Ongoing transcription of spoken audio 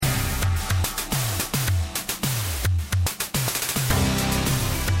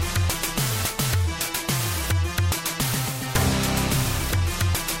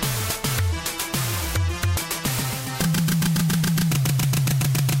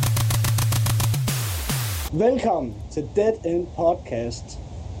Velkommen til Dead End Podcast.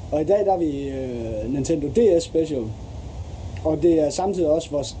 Og i dag der er vi Nintendo DS Special. Og det er samtidig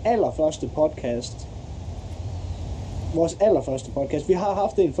også vores allerførste podcast. Vi har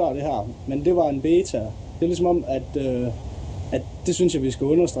haft en før det her, men det var en beta. Det er ligesom om, at det synes jeg, vi skal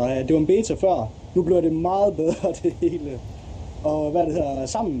understrege. At det var en beta før. Nu bliver det meget bedre, det hele. Og hvad det hedder,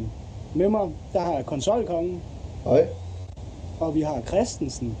 sammen med mig, der har jeg konsolkongen. Hej. Og vi har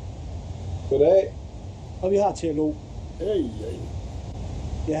Christensen. Goddag. Og vi har TLO. Hey.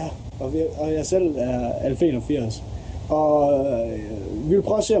 Ja, og jeg selv er Alf81. Og vi vil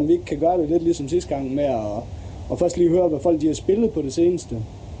prøve at se, om vi ikke kan gøre det lidt ligesom sidste gang med at først lige høre, hvad folk de har spillet på det seneste.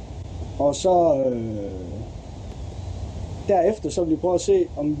 Og så derefter så vil vi prøve at se,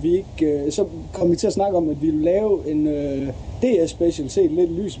 om vi ikke... så kommer vi til at snakke om, at vi vil lave en DS Special, se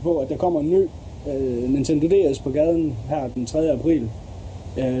lidt lys på, at der kommer en ny Nintendo DS på gaden her den 3. april.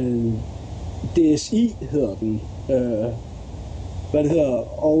 DSi hedder den. Hvad det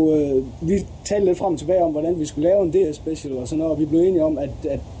hedder. Og vi talte lidt frem og tilbage om, hvordan vi skulle lave en DS Special og sådan noget, og vi blev enige om,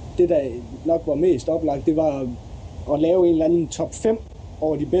 at det der nok var mest oplagt, det var at lave en eller anden top 5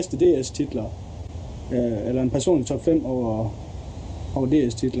 over de bedste DS-titler. Eller en personlig top 5 over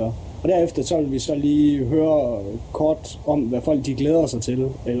DS-titler. Og derefter så vil vi så lige høre kort om, hvad folk de glæder sig til,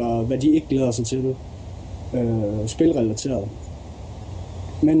 eller hvad de ikke glæder sig til, spilrelateret.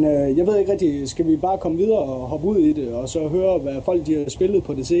 Men jeg ved ikke rigtig, skal vi bare komme videre og hoppe ud i det, og så høre, hvad folk de har spillet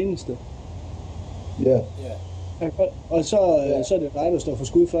på det seneste? Ja. Og så er det dig, der står for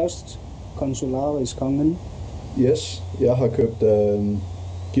skud først, Consolaris-kongen. Yes, jeg har købt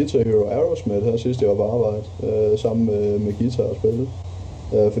Guitar Hero Aerosmith her sidste år på arbejde, sammen med guitar og spillet.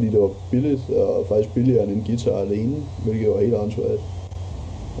 Fordi det var billigt, og faktisk billigere end en guitar alene, hvilket var helt åndssvagt.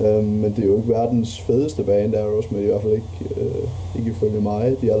 Men det er jo ikke verdens fedeste band, Aerosmith, i hvert fald ikke ifølge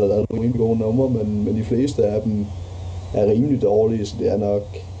mig. De har da lavet nogle rimelig gode numre, men de fleste af dem er rimelig dårlige, så det er nok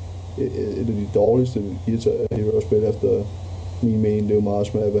et af de dårligste Guitar Hero-spil efter min mening. Det er jo meget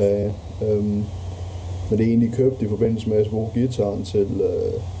smag bag. Men det er egentlig købt i forbindelse med at bruge guitaren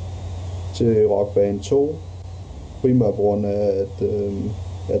til Rock Band 2. Primært på grund af,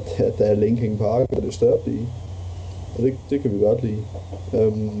 at der er Linkin Park, og det er støbt i. Og det kan vi godt lide.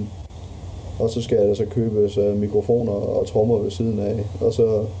 Og så skal der så købes mikrofoner og trommer ved siden af. Og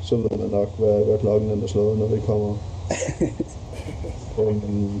så ved man nok, hvad klokken er slået, når det kommer.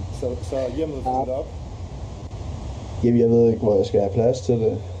 Så hjemmet fyldt op? Jamen, jeg ved ikke, hvor jeg skal have plads til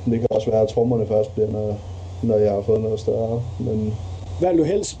det. Det kan også være, at trommerne først bliver, når jeg har fået noget større. Men hvad vil du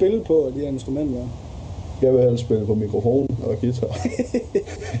helst spille på, de her instrumenter? Jeg vil helst spille på mikrofon og guitar.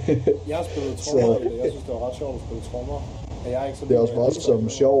 Jeg har spillet trommer, jeg synes, det var ret sjovt at spille trommer. Det er også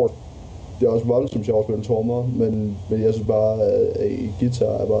voldsomt sjovt. Det er også voldsomt sjovt at spille trommer, men jeg synes bare, at guitar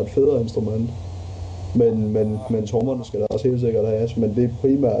er bare et federe instrument. Men trommerne skal der også helt sikkert have. Men det er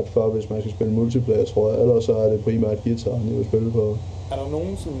primært for, hvis man skal spille multiplayer, tror jeg. Ellers så er det primært guitaren, jeg vil spille på. Er der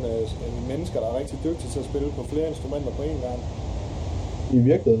nogen sådan, mennesker, der er rigtig dygtige til at spille på flere instrumenter på én gang? I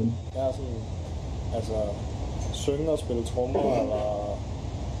virkeligheden? Ja, sådan... Altså, synge og spille trommer, eller...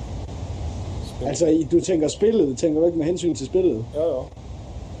 Altså, du tænker spillet, tænker du ikke med hensyn til spillet? Jo.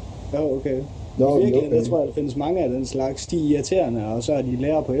 Ja, okay. Nå, I virkeligheden, okay. jeg tror jeg, der findes mange af den slags. De er irriterende, og så er de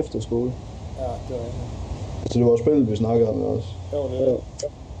lærer på efterskole. Ja, det er rigtigt. Så det var spillet, vi snakkede om også? Jo, det er det.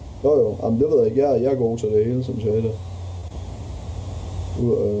 Jo. Jamen, det ved jeg ikke. Jeg er god til det hele, som jeg sagde det.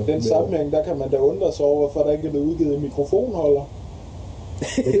 Den sammenhæng, der kan man da undre sig over, hvorfor der ikke er blevet udgivet en mikrofonholder.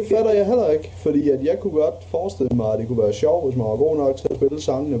 Ja, det fatter jeg heller ikke, fordi at jeg kunne godt forestille mig, at det kunne være sjovt, hvis man var god nok til at spille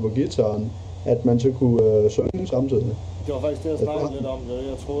sangene på guitaren, at man så kunne synge samtidig. Det var faktisk det, jeg snakkede lidt om.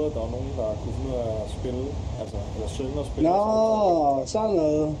 Jeg troede, at der var nogen, der kunne finde ud af at spille, altså, eller synge og spille. Nå, sådan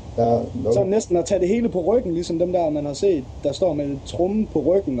noget. Ja, så næsten at tage det hele på ryggen, ligesom dem der, man har set, der står med et tromme på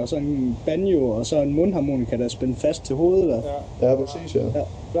ryggen, og så en banjo, og så en mundharmonika, der er spændt fast til hovedet. Der. Ja, præcis, ja. Ja,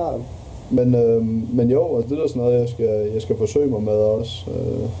 klart. Men jo, altså, det er sådan noget, jeg skal forsøge mig med også.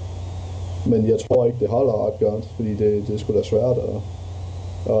 Men jeg tror ikke, det holder ret godt, fordi det er sgu da svært.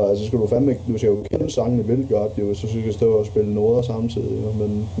 Og altså, du skal jo kende sangene vildt godt, jo, så skal du stå og spille noder samtidig.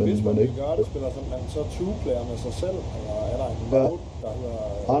 Men hvis man ikke gør det, spiller man så two-player med sig selv, eller er der en mode, der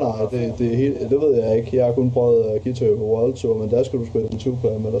hedder... Nej, det er helt, det ved jeg ikke. Jeg har kun prøvet Guitar Hero World Tour, men der skal du spille en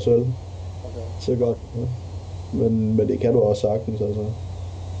two-player med dig selv. Okay. Så godt. Ja. Men det kan du også sagtens, altså.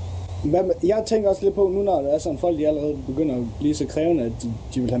 Jeg tænker også lidt på, nu når der er sådan folk, de allerede begynder at blive så krævende, at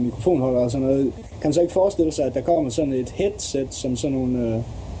de vil have mikrofonholder og sådan noget, kan man så ikke forestille sig, at der kommer sådan et headset, som sådan nogle,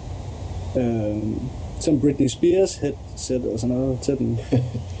 som Britney Spears headset og sådan noget til den.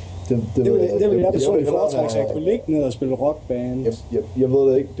 Det vil jeg personligt foretrække, så jeg kunne ligge ned og spille rockband. Jeg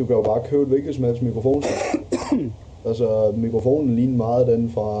ved det ikke. Du kan jo bare købe et hvilket som helst mikrofon. Altså, mikrofonen ligner meget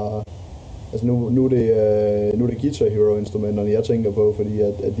den fra... Altså, nu er det Guitar Hero-instrumenterne, jeg tænker på, fordi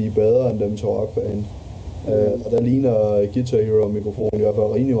at de er bedre end dem til rockband. Og der ligner Guitar Hero-mikrofonen i hvert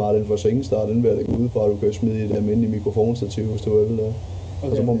fald rimelig meget den fra SingStar. Den vil jeg da gå ud fra, at du kan smide i det almindelige mikrofonstativ, hvis du vil det.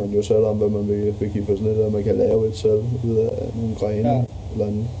 Okay. Og så må man jo selv om, hvad man vil give på sådan et, og man kan lave et selv ud af nogle grene eller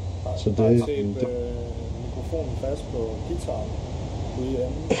andet. Så det er mikrofonen fast på guitaren ude i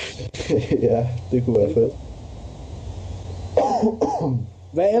anden. Ja, det kunne være fedt.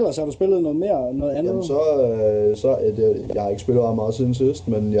 Hvad ellers? Har du spillet noget mere? Noget andet? Jamen jeg har ikke spillet meget siden sidst,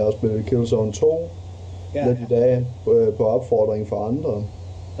 men jeg har spillet Killzone 2 lidt i dag på opfordring fra andre.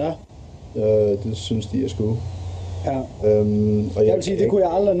 Ja. Det synes de er sgu. Ja. Og jeg vil sige, det kunne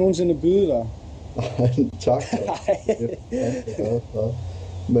jeg aldrig nogensinde byde dig. Tak.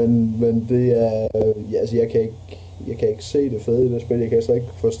 Men det er... altså jeg kan ikke se det fede i det spil. Jeg kan slet ikke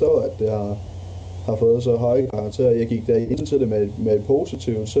forstå, at det har fået så høje karakterer. Jeg gik der ind til det med et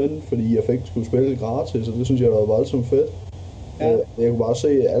positivt sind, fordi jeg skulle spille gratis, og det synes jeg var voldsomt fedt. Ja. Jeg kunne bare se,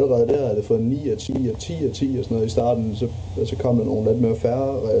 at allerede der havde det fået 9 af 10 og 10 af 10 og sådan noget i starten. Så kom der nogle lidt mere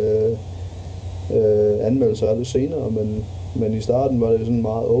færre anmeldelser af det senere, men i starten var det sådan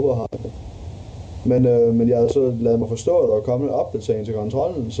meget overhypet. Men jeg havde så ladet mig forstå, at der var kommet en opdatering til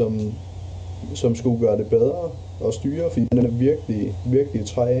kontrollen, som skulle gøre det bedre at styre, fordi den er virkelig, virkelig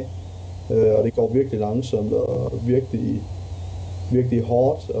træg. Og det går virkelig langsomt og virkelig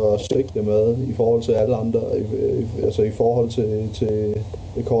hårdt at sigte med i forhold til alle andre, altså i forhold til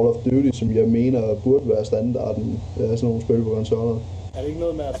Call of Duty, som jeg mener burde være standarden af sådan nogle spil på konsoller. Er det ikke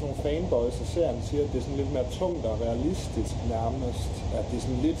noget med, at sådan nogle fanboys og serien siger, at det er sådan lidt mere tungt og realistisk nærmest? At det er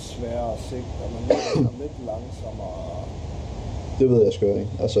sådan lidt sværere at sigte, og man er lidt langsommere? Det ved jeg sgu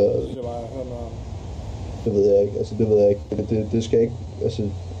ikke. Altså, det synes jeg bare, jeg hører noget om. Det ved jeg ikke. Altså, det ved jeg ikke. Det skal ikke... Altså,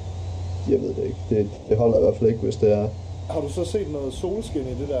 jeg ved det ikke. Det holder i hvert fald ikke, hvis det er... Har du så set noget solskin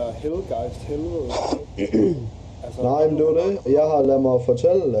i det der Hellgeist helvede? Altså, nej, men det var det. Jeg har ladet mig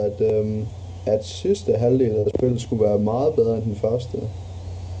fortælle, at sidste halvdel af spillet skulle være meget bedre end den første.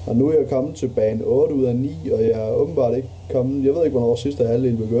 Og nu er jeg kommet til bane 8 ud af 9, og jeg er åbenbart ikke kommet... Jeg ved ikke, hvornår sidste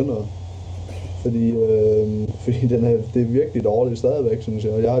halvdel begynder. Fordi det er virkelig dårligt stadigvæk, synes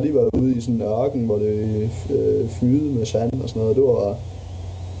jeg. Jeg har lige været ude i sådan en ørken, hvor det fyede med sand og sådan noget.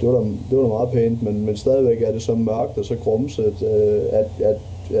 Det var da meget pænt, men stadigvæk er det så mørkt og så grumset, at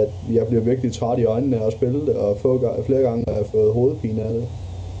jeg bliver virkelig træt i øjnene af at spille det, og flere gange har jeg fået hovedpine af det.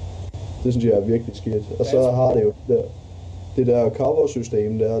 Det synes jeg er virkelig skidt. Og så har det jo det der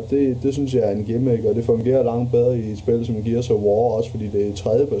cover-system der, det synes jeg er en gimmick, og det fungerer langt bedre i et spil som Gears of War, også fordi det er i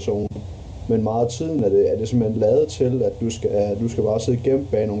tredje person. Men meget af tiden er det simpelthen lavet til, at du skal bare sidde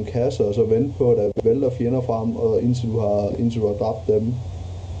gemt bag nogle kasser, og så vente på, at der vælter fjender frem, og indtil du har dræbt dem.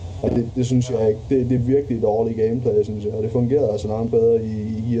 Og det synes jeg ikke. Det er virkelig dårligt gameplay, synes jeg. Og det fungerer altså langt bedre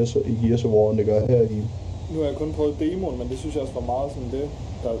i Gears of War, end det gør her i. Nu har jeg kun prøvet demoen, men det synes jeg også var meget sådan det,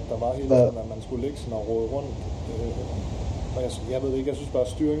 der var hele tiden, at man skulle ligge sådan og rode rundt. Og jeg ved ikke, jeg synes bare, at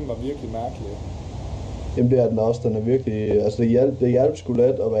styringen var virkelig mærkelig. Jamen det er den også, den er virkelig... Altså det hjalp sgu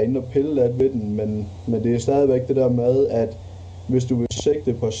let at være inde og pille lidt ved den, men det er stadigvæk det der med, at hvis du vil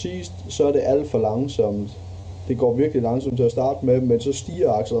sigte præcist, så er det alt for langsomt. Det går virkelig langsomt til at starte med, men så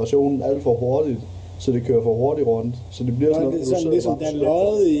stiger accelerationen alt for hurtigt, så det kører for hurtigt rundt. Så det bliver sådan noget, det er sådan ligesom der er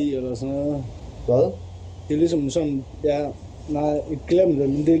løjet i, eller sådan noget. Hvad? Det er ligesom sådan, ja, nej, glem det,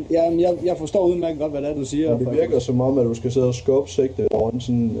 men det, jeg forstår udmærket godt, hvad det er, du siger. Men det virker som om, at du skal sidde og skubbe sigte rundt,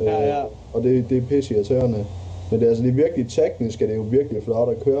 sådan, ja. Og det er pisse irriterende. Men det er altså, det er virkelig teknisk, at det er jo virkelig flot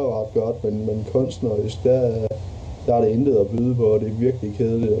at køre ret godt, men kunstnerisk, der er det intet at byde på, og det er virkelig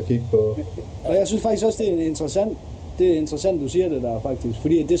kedeligt at kigge på. Og jeg synes faktisk også, det er interessant. Det er interessant, du siger det der faktisk,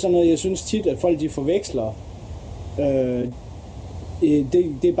 fordi det er sådan noget, jeg synes tit, at folk de forveksler.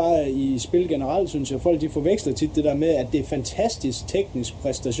 Det er bare i spil generelt, synes jeg, folk de forveksler tit det der med, at det er fantastisk teknisk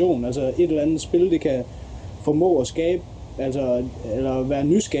præstation. Altså et eller andet spil, det kan formå at skabe, altså, eller være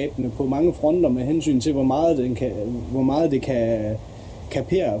nyskabende på mange fronter med hensyn til, hvor meget det kan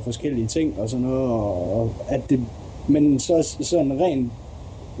kapere forskellige ting og sådan noget, og at det, men så sådan rent,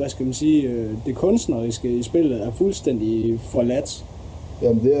 hvad skal man sige, det kunstneriske i spillet er fuldstændig forladt.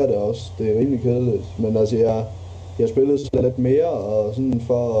 Jamen det er det også, det er rimelig kedeligt, men altså jeg spillede så lidt mere, og sådan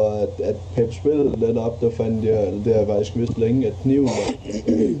for at peppe spillet lidt op, der fandt jeg, eller det har jeg faktisk vidst længe, at kniven var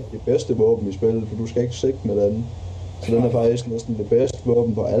det bedste våben i spillet, for du skal ikke sigte med den. Så den er faktisk næsten det bedste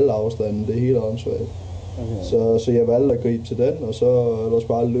våben på alle afstande, det er helt åndssvagt. Okay. Så jeg valgte at gribe til den, og så ellers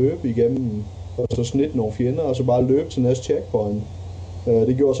bare løbe igennem, og så snitte nogle fjender, og så bare løbe til næste checkpoint.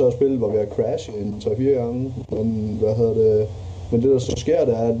 Det gjorde så, at spillet var ved at crashe en 3-4 gange. Men, men det der så sker,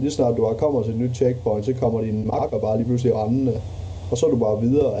 det er, at lige snart du har kommet til et nyt checkpoint, så kommer dine makker bare lige pludselig rendende. Og så er du bare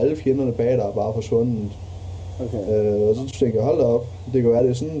videre, og alle fjenderne bag dig er bare forsvundet. Okay. Og så tænker jeg, hold da op, det kan være, det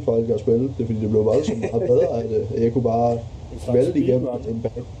er sådan, folk har spillet det, fordi det blev voldsomt meget bedre af det. Jeg kunne bare vælte igennem en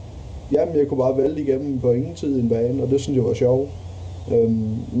bane. Jamen, jeg kunne bare vælte igennem på ingen tid en bane, og det synes jeg var sjovt.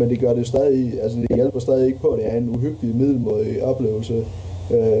 Men det gør det stadig, altså det hjælper stadig ikke på, at det er en uhyggelig middelmådig oplevelse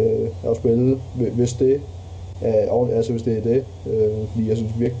at spille, hvis det hvis det er det, fordi jeg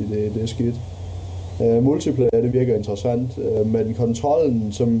synes virkelig, det er skidt. Multiplayer, det virker interessant, men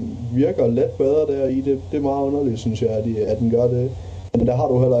kontrollen, som virker lidt bedre der i, det er meget underligt, synes jeg, at den gør det. Men der har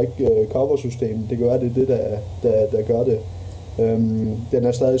du heller ikke cover-system, det kan være, det er det, der gør det. Den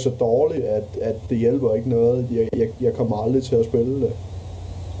er stadig så dårlig, at det hjælper ikke noget. Jeg kommer aldrig til at spille det,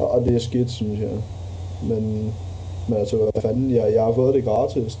 og det er skidt, synes jeg. Men altså, hvad fanden, jeg har fået det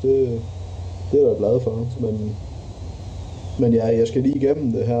gratis, det er jeg glad for, men ja, jeg skal lige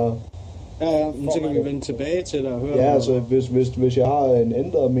igennem det her. Ja, men så kan vi vende tilbage til dig og høre. Ja, altså, hvis jeg har en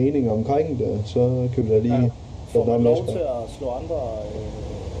ændret mening omkring det, så kan vi da lige... Ja. Får man lov til at slå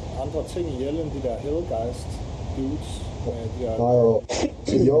andre ting ihjel end de der Hellgeist dudes? Nej,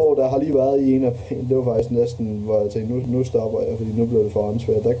 jo, der har lige været i en af... Det var faktisk næsten, hvor jeg tænkte, nu stopper jeg, fordi nu blev det for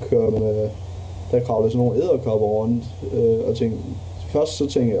åndssvagt. Der kravlede sådan nogle edderkopper rundt, og tænkte... Først så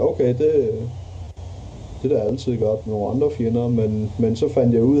tænkte jeg, okay, det er altid godt med nogle andre fjender, men så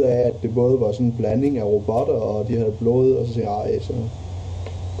fandt jeg ud af, at det både var sådan en blanding af robotter, og de havde blod, og så tænkte jeg, så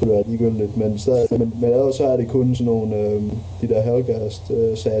kunne det være ligegyldigt, men ellers så er det kun sådan nogle, de der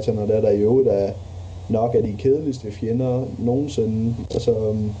Hellgeist-sataner der i øvrigt er nok af de kedeligste fjender nogensinde. Altså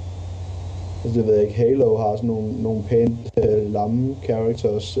det ved jeg ikke, Halo har sådan nogle pænt lamme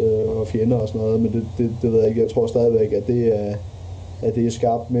characters og fjender og sådan noget, men det ved jeg ikke, jeg tror stadigvæk, at det er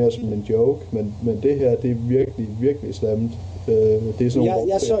skabt mere som en joke, men det her, det er virkelig, virkelig slemt. Det er sådan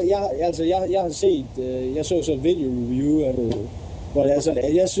jeg så et video review af det, hvor det er sådan,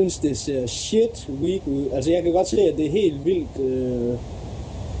 at jeg synes, det ser shit weak ud. Altså, jeg kan godt se, at det er helt vildt,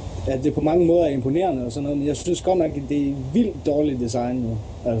 at det på mange måder er imponerende og sådan noget, men jeg synes godt nok, at det er vildt dårligt design nu.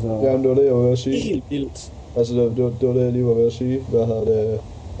 Altså, jamen, det var det, jeg var ved at sige. Helt vildt. Altså, det var det, jeg lige var ved at sige.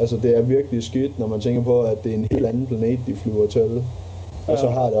 Altså, det er virkelig skidt, når man tænker på, at det er en helt anden planet, de flyver til. Og så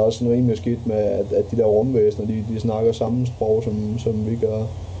har det også noget rimelig skidt med, at de der rumvæsener, de snakker samme sprog, som vi gør.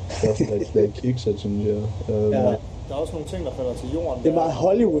 Det er sådan lidt kikset, synes jeg. Ja. Der er også nogle ting, der falder til jorden. Det er meget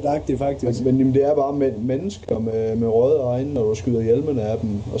Hollywood-agtigt, faktisk. Men det er bare mennesker med røde øjne, når du skyder hjelmene af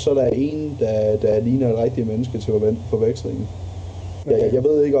dem. Og så er der en, der ligner et rigtigt menneske til forveksling. Okay. Jeg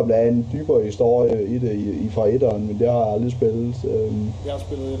ved ikke, om der er en dybere historie i det fra etteren, men det har jeg aldrig spillet. Jeg har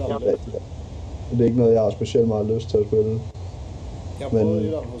spillet etteren. Det er ikke noget, jeg har specielt meget lyst til at spille. Jeg har prøvet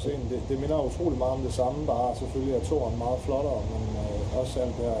etteren hos en. Det minder utrolig meget om det samme, bare selvfølgelig er toeren meget flottere, men også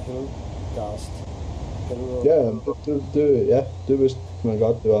alt det her Hellgeist. Ja, det vidste man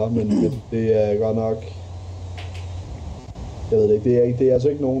godt, det var, men det er godt nok... Jeg ved det ikke, det er altså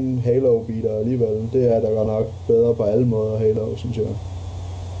ikke nogen Halo-beater alligevel. Det er der godt nok bedre på alle måder, Halo, synes jeg.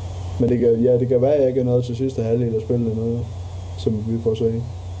 Men det kan være, at jeg ikke er noget til sidste halvdel af spillet noget, som vi får se.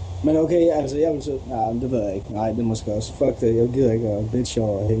 Men okay, altså jeg vil så... Nej, det ved jeg ikke. Nej, det måske også. Fuck det, jeg gider ikke at bitch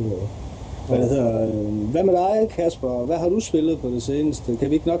over Halo. Hvad med dig, Kasper? Hvad har du spillet på det seneste? Kan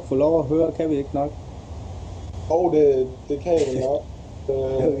vi ikke nok få lov at høre? Kan vi ikke nok? Det kan jeg jo nok.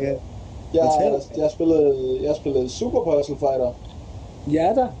 Okay. Jeg spillede Super Puzzle Fighter.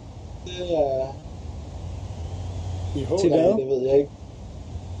 Ja da. Det er... Til hvad? Det ved jeg ikke.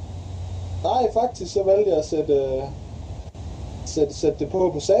 Nej, faktisk så valgte jeg at sætte det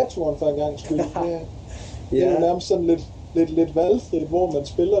på Saturn for en gang skyld. Det er jo nærmest sådan lidt valgfrit, hvor man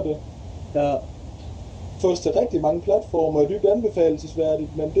spiller det. Ja. Fås til rigtig mange platformer og dybt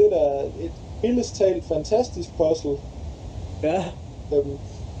anbefalelsesværdigt, men det er da et mildest talt fantastisk puzzle. Ja.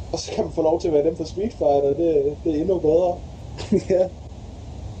 Og så kan man få lov til at være dem for Street Fighter, det er endnu bedre. Ja.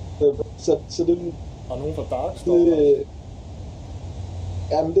 Så det... Og nogen for Darkstalkers.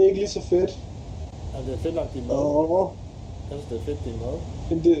 Jamen, det er ikke lige så fedt. Ja, det er fedt lagt i mad. Jeg synes, det er fedt, det er mad.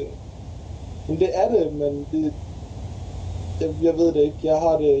 Men det er det, men det... Jeg ved det ikke. Jeg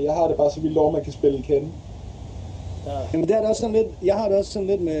har det bare så vildt over, man kan spille Ken. Ja. Jamen det er det også sådan lidt, jeg har det også sådan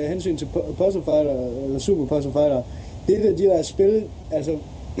lidt med hensyn til Puzzle Fighter, eller Super Puzzle Fighter. Det er de der spil, altså,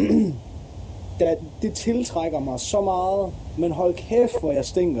 det tiltrækker mig så meget, men hold kæft, hvor jeg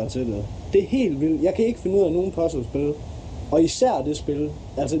stinker til det. Det er helt vildt. Jeg kan ikke finde ud af nogen puzzle-spil. Og især det spil.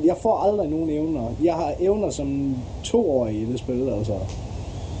 Altså, jeg får aldrig nogen evner. Jeg har evner som 2 år i det spil, altså.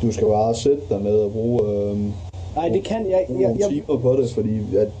 Du skal bare sætte dig ned og bruge Nej, det kan jeg. Nogle timer på det, fordi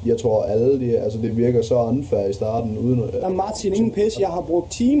jeg tror alle det virker så unfair i starten uden at... Martin, ingen pis, jeg har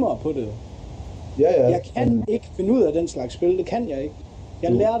brugt timer på det. Ja. Jeg kan ikke finde ud af den slags spil, det kan jeg ikke.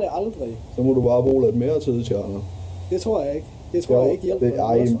 Jeg lærer det aldrig. Så må du bare bruge lidt mere tid, Tjerno. Det tror jeg ikke. Det tror jeg ikke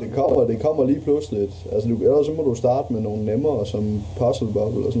hjælper. Det kommer lige pludselig. Altså, ellers så må du starte med nogle nemmere, som Puzzle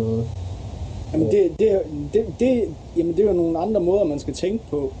Bubble og sådan noget. Jamen, det er jo nogle andre måder, man skal tænke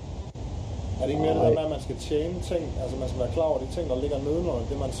på. Er det ikke mere det der med, at man skal tjene ting? Altså, man skal være klar over de ting, der ligger nedenunder,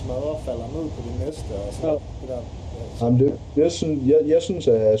 det man smadrer, falder ned på de næste. Altså, det der, jamen, jeg synes,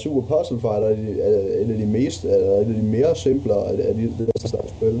 at Super Puzzle Fighter er et af de mere simple af de der slags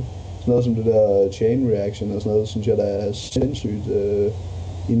spil. Sådan noget som det der chain reaction og sådan noget, synes jeg, der er sindssygt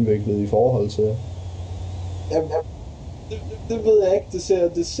indviklet i forhold til. Jamen, det ved jeg ikke.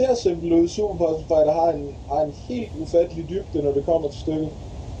 Det ser simpelt ud. Super Puzzle Fighter har en helt ufattelig dybde, når det kommer til stykket.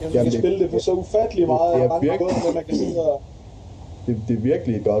 Jeg kan spille det på så ufattelig meget, mange måder, at man kan sidde og... Det er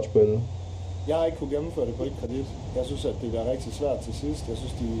virkelig et godt spil. Jeg har ikke kunne gennemføre det på et kredit. Jeg synes, at det bliver rigtig svært til sidst. Jeg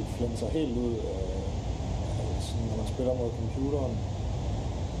synes, de flænser helt ud, når man spiller mod computeren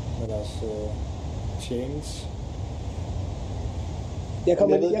med deres chains. Jeg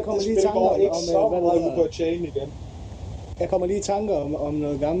kommer lige i tanker om, Jeg kommer lige i tanker om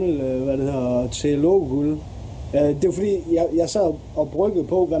noget gammelt, teologguld. Det er fordi, jeg sad og bryggede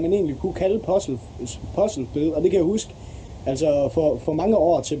på, hvad man egentlig kunne kalde puzzlespil, og det kan jeg huske. Altså, for mange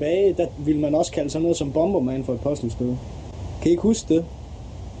år tilbage, der ville man også kalde sådan noget som Bomberman for et puzzlespil. Kan I ikke huske det?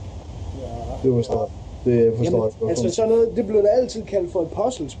 Ja. Det forstår jeg. Altså sådan noget, det blev da altid kaldt for et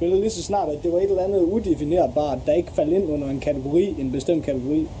puzzlespil, lige så snart, at det var et eller andet udefinerbart, der ikke faldt ind under en bestemt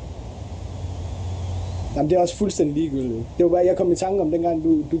kategori. Jamen, det er også fuldstændig ligegyldigt. Det var bare, jeg kom i tanke om dengang,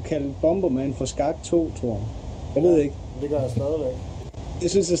 du kaldte Bomberman for Skak 2, tror jeg. Jeg ved ikke. Det gør jeg stadigvæk. Jeg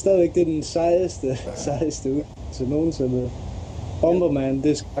synes jeg stadigvæk, det er den sejeste ud til nogensinde. Bomberman,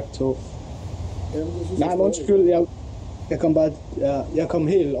 det er Skak 2. Nej, men undskyld, jeg kom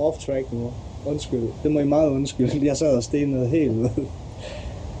helt off track nu. Undskyld, det må I meget undskylde. Jeg sad og stenede helt ud.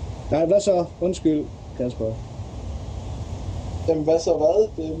 Nej, hvad så? Undskyld, Kasper. Jamen, hvad så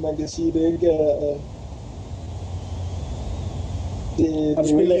hvad? Man kan sige, det ikke er... Det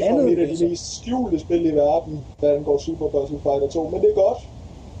er jo ikke et af de mest skjulte spil i verden, hvad angår Super Puzzle Fighter 2, men det er godt.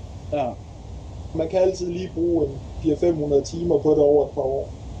 Ja. Man kan altid lige bruge 400-500 timer på det over et par år.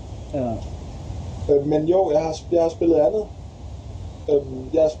 Ja. Men jo, jeg har spillet andet.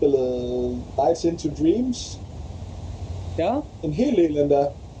 Jeg har spillet Nights into Dreams. Ja. En hel del endda.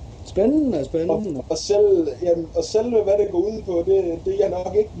 Spændende. Og selve hvad det går ud på, det er jeg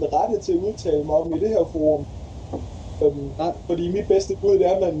nok ikke den rette til at udtale mig om i det her forum. Fordi mit bedste bud det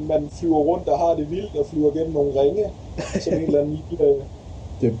er, at man flyver rundt og har det vildt og flyver gennem nogle ringe. Som en eller anden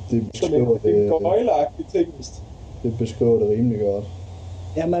det beskriver det gøjleagtig tingest. Det beskriver det rimelig godt.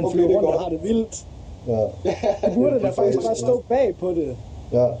 Ja, man flyver rundt og har det vildt. Ja. Det burde da faktisk bare stå bag på det.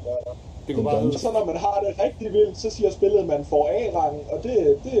 Ja. Det kunne bare så når man har det rigtig vildt, så siger spillet, at man får A-rang, og det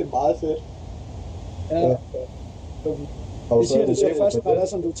er meget fedt. Ja. Det siger det så først, når det er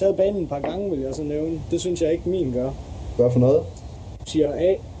sådan, du har taget banen et par gange, vil jeg så nævne. Det synes jeg ikke, min gør. Hvad for noget? Siger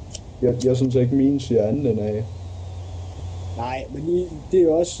A. Jeg synes ikke, min siger andet end A. Nej, men det er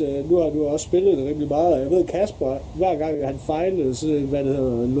jo også, nu har du også spillet det rigtig meget, og jeg ved, Kasper, hver gang han fejlede, så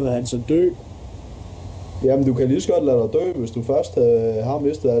lod han så dø. Jamen, du kan lige så godt lade dig dø, hvis du først har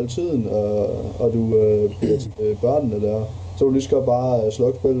mistet al tiden, og du bliver til børnene der. Så du lige så godt bare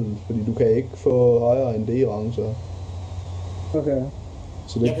slukke spillet, fordi du kan ikke få højere end D-rang, så. Okay.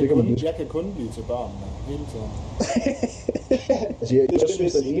 Så jeg kan kun blive til børnene hele tiden. Altså, jeg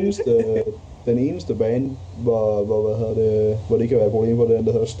synes, den eneste bane, hvor det kan være et problem, hvor den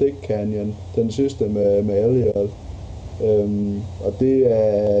der hedder Stick Canyon, den sidste med Elliot. Og det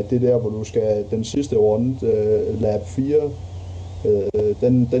er der, hvor du skal den sidste runde, lap 4,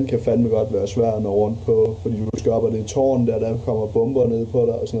 den kan fandme godt være svær at nå rundt på, fordi du skal op, og det er tårn der kommer bomber ned på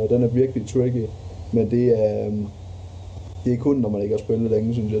dig og sådan noget. Den er virkelig tricky, men det er kun, når man ikke har spillet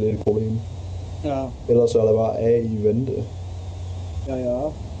længe, synes jeg, det er et problem. Ja. Ellers er der bare A i vente.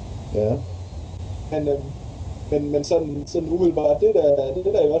 Ja. Men sådan umiddelbart, det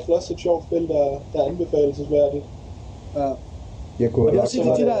der i hvert fald også et sjovt spil, der er anbefalesværdigt. Ja. Og det er også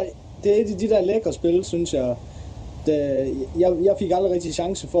det er et af de der lækre spil, synes jeg. Jeg fik aldrig rigtig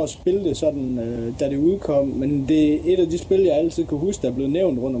chance for at spille det sådan, da det udkom, men det er et af de spil, jeg altid kunne huske, der er blevet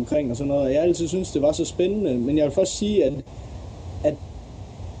nævnt rundt omkring og sådan noget, og jeg altid synes, det var så spændende, men jeg vil først sige, at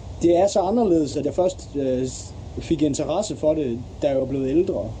det er så anderledes, at jeg først fik interesse for det, da jeg var blevet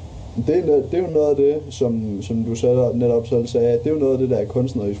ældre. Det er jo noget af det, som du netop selv sagde, det er jo noget af det, der er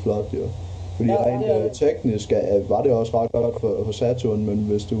kunstnerisk flot, jo. Fordi rent teknisk var det også ret godt for Saturn, men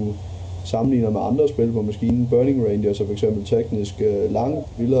hvis du sammenligner med andre spil på maskinen, Burning Rangers er for eksempel teknisk langt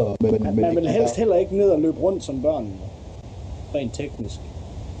vildere. Men man vil helst heller ikke ned og løbe rundt som børn, rent teknisk.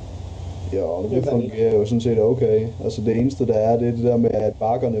 Ja, det fungerer jo sådan set okay. Altså det eneste der er, det er det der med, at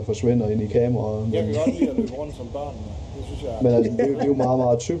bakkerne forsvinder ind i kameraet. Jeg kan godt lide at løbe rundt som børnene. Det synes jeg... Men altså, det er jo meget,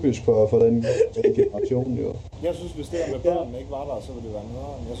 meget typisk for den generation, jo. Jeg synes, hvis det der med børnene ikke var der, så ville det være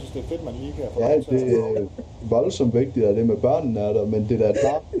noget. Jeg synes, det er fedt, man lige kan få Ja, det er voldsomt vigtigt, at det med børnene er der, men det der er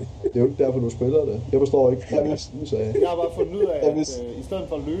klart, det er jo ikke derfor, du spiller det. Jeg forstår ikke, hvad du sagde. Jeg har bare fundet ud af, at i stedet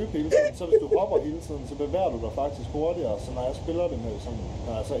for at løbe hele tiden, så hvis du hopper hele tiden, så bevæger du dig faktisk hurtigere. Så når jeg spiller det med, som,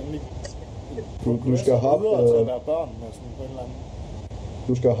 når jeg så endelig du skal hoppe til at være børn med sådan på en eller anden.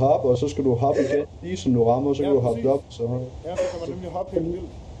 Du skal hoppe, og så skal du hoppe igen, lige som du rammer, så kan du hoppe op. Så ja, så kan man nemlig hoppe helt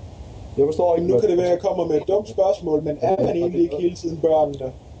vildt. Jeg forstår ikke, nu kan det være, at jeg kommer med et dumt spørgsmål, men er man egentlig ikke hele tiden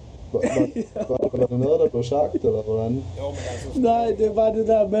børnene? Var det noget, der blev sagt, eller hvordan? Jo, men altså... Nej, det var det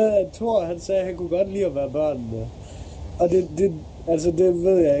der med, at Thor, han sagde, at han kunne godt lide at være børnene. Og det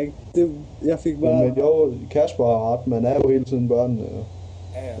ved jeg ikke. Jeg fik bare... Men jo, Kasper har ret, man er jo hele tiden børnene.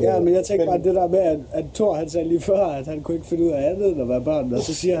 Ja, men jeg tænkte bare det der med, at Thor, han sagde lige før, at han kunne ikke finde ud af andet end at være børnene, og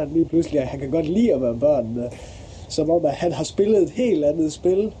så siger han lige pludselig, at han kan godt lide at være børnene. Som om, at han har spillet et helt andet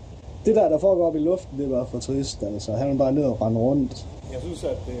spil. Det der foregår op i luften, det var for trist, altså. Han er bare ned og rende rundt. Jeg synes,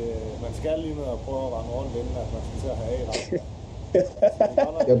 at man skal lige ned og prøve at rende rundt, inden at man skal til at have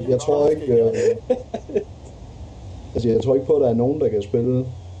jeg tror ikke... altså, jeg tror ikke på, at der er nogen, der kan spille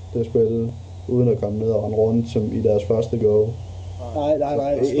det spil, uden at komme ned og rende rundt, som i deres første go. Nej.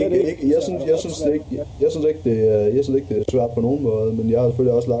 Jeg synes ikke, det er svært på nogen måde, men jeg har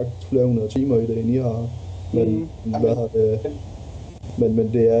selvfølgelig også lagt flere hundrede timer i det, end I har. Men men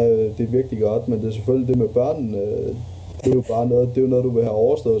det er virkelig godt, men det er selvfølgelig det med børnene, det er jo bare noget, du vil have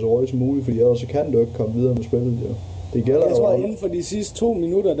overstået så hurtigt som muligt, fordi ellers så kan du ikke komme videre med spillet, jo. Det gælder jeg tror, at inden for de sidste 2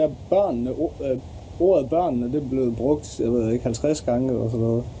 minutter, der børnene, ordet børnene, det er blevet brugt, jeg ved ikke, 50 gange eller sådan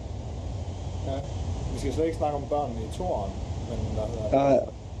noget. Ja, vi skal slet ikke snakke om børnene i toeren, men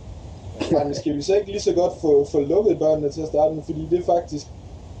men skal vi så ikke lige så godt få lukket børnene til at starte med, fordi det er faktisk,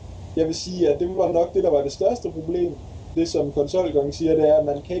 jeg vil sige, at det var nok det, der var det største problem. Det som konsolgangen siger, det er, at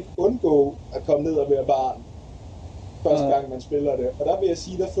man kan ikke undgå at komme ned og være barn første gang man spiller det. Og der vil jeg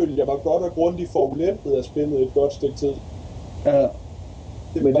sige, der følte jeg mig godt og grundigt forulempet af spillet et godt stykke tid. Ja.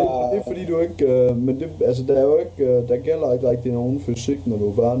 Det er fordi du ikke, men det, altså der er jo ikke, der gælder ikke rigtig nogen fysik, når du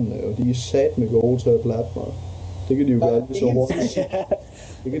er børn, og de er satme gode til at platte mig. Det kan de jo gøre lige så hurtigt.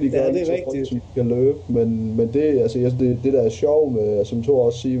 Det kan de gøre lige så hurtigt, som de kan løbe, men det, altså det der er sjov med, som Thor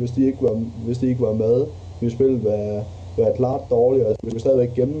også siger, hvis de ikke var med, ville spillet være klart dårligere. Altså, du kan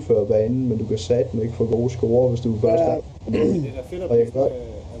stadigvæk gennemføre banen, men du kan satme ikke få gode score, hvis du først er. Og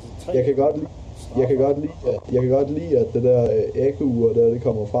jeg kan godt lide, at det der echo-ur der, det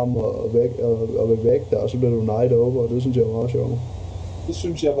kommer frem og vil væk der, og så bliver du night over, og det synes jeg var meget sjovt. Det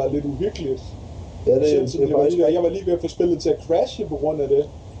synes jeg var lidt uhyggeligt. Ja, jeg var lige ved at få spillet til at crashe på grund af det.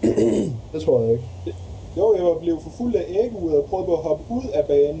 Det tror jeg ikke. Jo, jeg var blevet for fuld af echo-uret og prøvede at hoppe ud af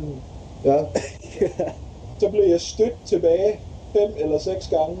banen. Ja. Så blev jeg stødt tilbage 5 eller 6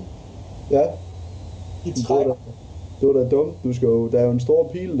 gange. Ja. I træk. Det var da dumt. Der er jo en stor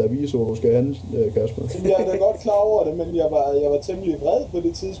pil, der viser, hvor du skal hen, Kasper. Jeg er da godt klar over det, men jeg var temmelig vred på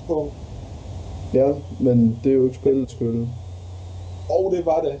det tidspunkt. Ja, men det er jo ikke spillets skyld. Og det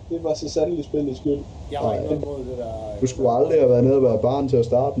var det. Det var så sandelig spillets skyld. Jeg har ikke noget mod det der... Du skulle aldrig have været nede og være barn til at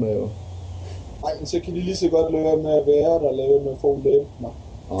starte med, jo. Nej, men så kan de lige så godt lade med at være der, lade med at få læbe mig.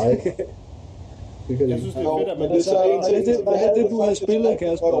 Nej. Det kan jeg synes, det er fedt, at men det er så en ting... Hvad er det, du har spillet,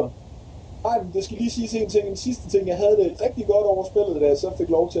 Kasper? Nej, men det skal lige sige en ting. Den sidste ting, jeg havde det rigtig godt over spillet, da jeg så fik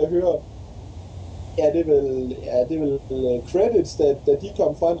lov til at høre. Ja, det er vel credits, da de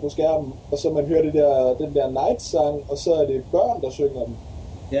kom frem på skærmen, og så man hører den der Night-sang, og så er det børn, der synger den.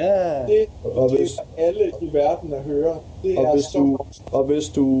 Ja. Det er alle i verden at høre. Det og hvis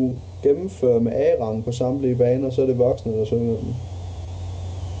du gennemfører med A-rang på samtlige baner, så er det voksne, der synger den.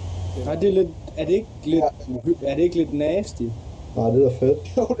 Nej, det er lidt... Er det ikke lidt nasty? Nej, det er da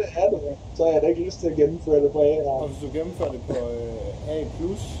fedt. Jo, det er det. Så har jeg da ikke lyst til at gennemføre det på A-rang. Og hvis du gennemfører det på A+,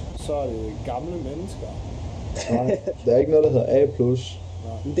 så er det gamle mennesker. Nej, der er ikke noget, der hedder A+.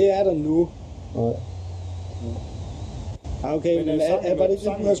 Men det er der nu. Nej. Okay, men var det ikke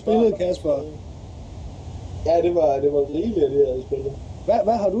det, du har spillet, Kasper? Ja, det var rigeligt, at jeg havde spillet.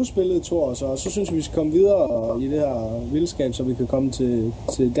 Hvad har du spillet, Thor, så? Så synes vi skal komme videre i det her vildskab, så vi kan komme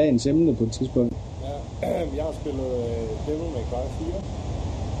til dagens emne på et tidspunkt. Ja, jeg har spillet Devil May Cry 4.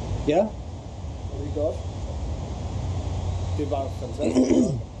 Ja. Det er godt. Det er bare fantastisk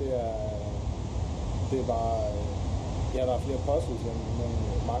godt. Det er det er bare... ja, der er flere puzzles end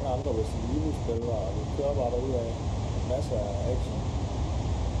mange andre Resident Evil-spillere, og det kører bare derudad. Masser af action.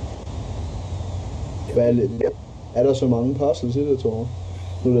 Er der så mange puzzles i det, Thor?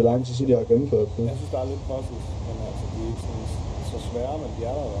 Nu er det lang tid siden, jeg har gennemført det. Jeg synes, der er lidt puzzles, men altså, de er ikke sådan, så svære, men de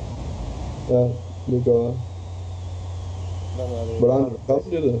er der. Ja, det gør jeg. Hvor langt er du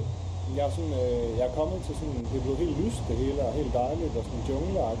kommet i det? Jeg er kommet til sådan, det er blevet helt lyst det hele, og helt dejligt, og sådan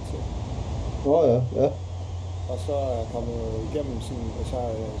jungleagtigt. Ja. Og så er jeg kommet igennem sådan, og så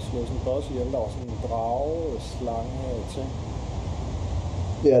har jeg slået sådan en boss ihjel, der var sådan en drage, slange, ting.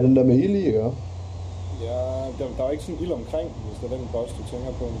 Ja, den der med ild i, ja. Ja, der var ikke sådan ild omkring, hvis det er den boss, du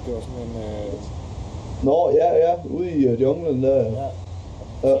tænker på, men det var sådan en... Nå, ja, ude i junglen der.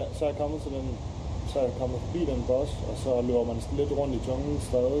 Ja. Så er jeg kommet til den, så er jeg kommet forbi den boss, og så løber man lidt rundt i junglen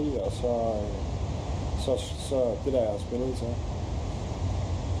stadig, og så det der, jeg har spillet til.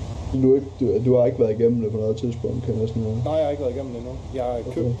 Du har ikke været igennem det på noget tidspunkt, kan jeg næsten høre. Nej, jeg har ikke været igennem det endnu. Jeg har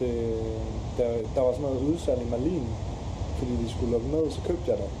købt det, der var sådan noget udsalg i Merlin, fordi de skulle lukke ned, så købte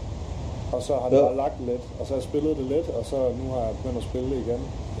jeg det. Og så har det bare lagt lidt, og så har jeg spillet det lidt, og så nu har jeg begyndt at spille det igen.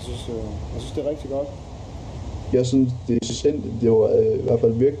 Jeg synes det er rigtig godt. Jeg synes, det var i hvert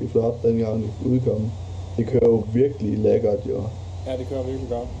fald virkelig flot, dengang det udkom. Det kører jo virkelig lækkert, jo. Ja, det kører virkelig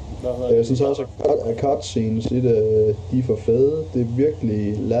godt. Jeg synes også, at cutscenes i det, de er for fede. Det er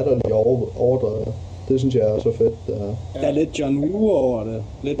virkelig latterligt overdrevet. Det synes jeg er så fedt. Der er lidt John Woo over det.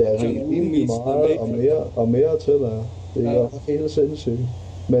 Lidt der er John Woo rimelig meget og mere til der. Det er helt sindssygt.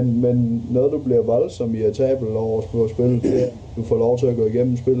 Men noget, du bliver voldsomt irritabel over på spillet, det er, at du får lov til at gå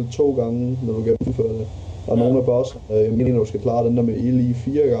igennem spillet 2 gange, når du gennemfører det. Og nogle af bosserne, jeg mener, du skal klare den der med ild i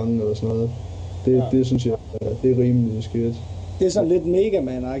 4 gange eller sådan noget. Det synes jeg, det er rimelig skidt. Det er sådan lidt Mega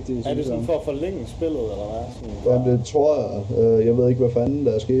Man-agtigt. Er det sådan for at forlænge spillet, eller hvad? Ja, det tror jeg. Jeg ved ikke, hvad fanden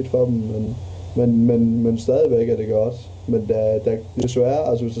der er sket for dem, men stadigvæk er det godt. Men der desværre,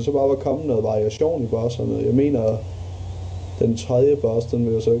 altså hvis der så bare var kommet noget variation i bosserne, jeg mener, den tredje boss, den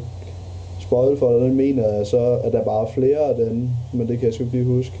vil jeg så ikke spoil for, den mener jeg så, at der bare er flere af dem, men det kan jeg sgu ikke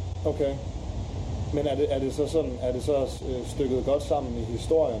lige huske. Okay. Men er det så stykket godt sammen i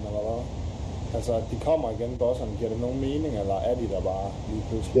historien, eller hvad? Altså, at de kommer igen, bosserne, giver det nogen mening, eller er de der bare lige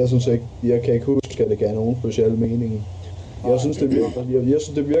pludselig? Jeg kan ikke huske, at det gav nogen speciel mening. Jeg synes,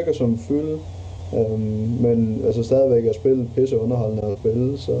 det virker som fyld, men altså stadigvæk er spillet pisse underholdende at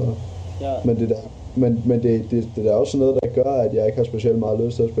spille, så... Ja. Men det er også noget, der gør, at jeg ikke har specielt meget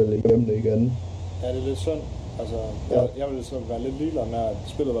lyst til at spille igennem det igen. Ja, det er lidt synd. Altså, jeg ville så være lidt ligeglad med, at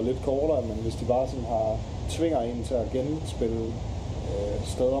spillet var lidt kortere, men hvis de bare sådan tvinger en til at genspille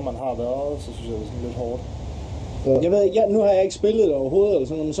steder, man har været, så synes jeg, det er sådan lidt hårdt. Ja. Jeg ved ikke, nu har jeg ikke spillet det overhovedet, eller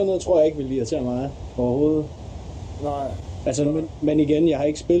sådan noget tror jeg ikke vil irritere mig overhovedet. Nej. Altså, men igen, jeg har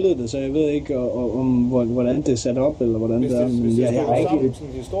ikke spillet det, så jeg ved ikke, om hvordan det er sat op, eller hvordan det er. Hvis det er sammen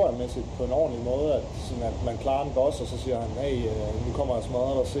sådan historiemæssigt på en ordentlig måde, at man klarer en boss, og så siger han, hey, nu kommer jeg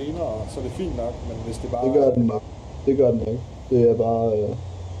smadret dig senere, så er det fint nok, men hvis det bare... Det gør den ikke. Det er bare...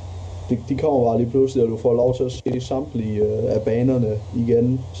 De kommer bare lige pludselig, og du får lov til at se samtlige af banerne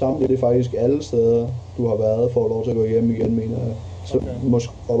igen. Samtlige det er faktisk alle steder, du har været, får lov til at gå igennem igen, mener jeg. Så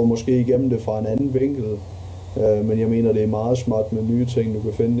får du måske igennem det fra en anden vinkel. Men jeg mener, det er meget smart med nye ting, du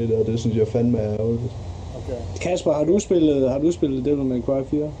kan finde i det, og det synes jeg fandme er ærgerligt. Okay. Kasper, har du spillet Devil May Cry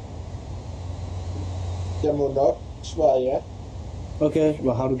 4? Jeg må nok svare ja. Okay,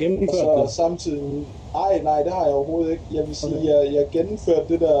 hvor har du gennemført det? Og så samtidig... Nej, det har jeg overhovedet ikke. Jeg vil sige, at jeg gennemførte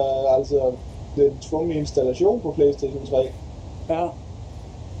det der, altså den tvungne installation på PlayStation 3. Ja.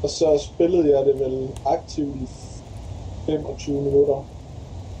 Og så spillede jeg det vel aktivt i 25 minutter.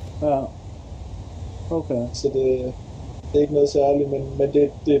 Ja. Okay. Så det er ikke noget særligt, men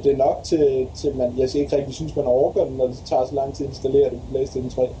det er nok til man, jeg ikke rigtig synes, man overgår den, når det tager så lang tid at installere det på PlayStation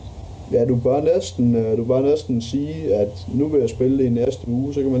 3. Ja, du bør næsten sige, at nu vil jeg spille det i næste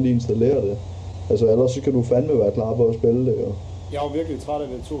uge, så kan man lige installere det. Altså, ellers så kan du fandme være klar på at spille det, jo. Jeg er jo virkelig træt af,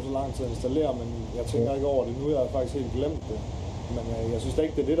 at det tog så lang tid at installere, men jeg tænker ikke over det nu. Jeg har faktisk helt glemt det. Men jeg synes da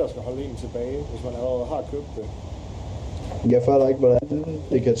ikke, det er det, der skal holde en tilbage, hvis man allerede har købt det. Jeg fatter ikke, hvordan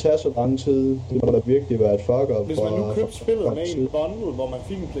det kan tage så lang tid. Det må da virkelig være et fuck-up. Hvis man nu købte spillet med en bundle, hvor man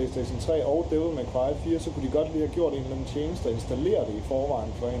fik en PlayStation 3 og Devil May Cry 4, så kunne de godt lige have gjort en eller anden tjeneste og installere det i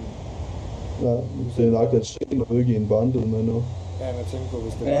forvejen for en. Ja, det er nok lidt sent at udgive en bundle med nu. Ja, men jeg tænker på,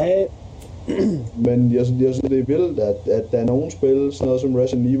 hvis det var... Men jeg synes, det er vildt, at der er nogle spil, sådan noget som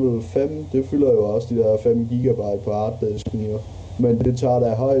Resident Evil 5, det fylder jo også de der 5 GB på harddisken, jo. Men det tager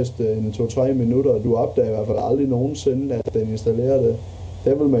da højst en 2-3 minutter, og du opdager i hvert fald aldrig nogensinde, at den installerer det.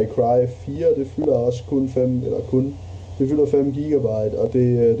 Devil May Cry 4, det fylder også kun 5, eller kun, Det fylder 5 gigabyte, og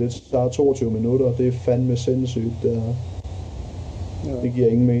det tager 22 minutter. Det er fandme sindssygt, det her. Ja. Det giver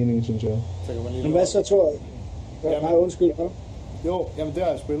ingen mening, synes jeg. Så kan man lige Men hvad så, Thor? Nej, undskyld. Jo, jamen det har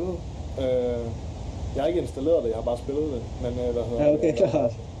jeg spillet. Jeg har ikke installeret det, jeg har bare spillet det. Men hvad hedder Ja, okay,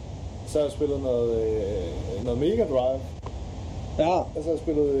 klart. Så har jeg spillet noget Mega Drive. Ja. Og så har jeg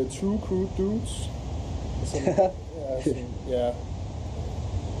spillet Two Crude Dudes. Ja.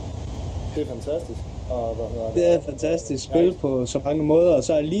 Det er fantastisk. Og det er et fantastisk spil på så mange måder, og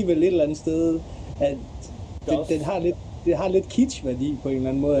så alligevel et eller andet sted, at det har lidt kitsch-værdi på en eller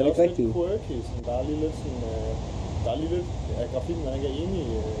anden måde, er det ikke rigtigt? Det er også lidt quirky, sådan, der er lige lidt sådan, der er lige lidt af grafikken, man ikke er enig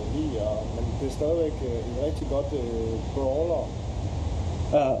i, men det er stadigvæk en rigtig godt brawler.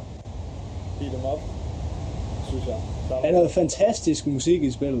 Ja. Beat dem op, synes jeg. Der er noget fantastisk musik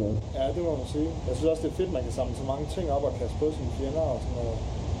i spillet. Ja, det må man sige. Jeg synes også, det er fedt, man kan samle så mange ting op og kaste på sine fjender og sådan noget.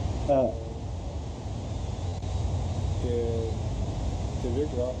 Ja. Det er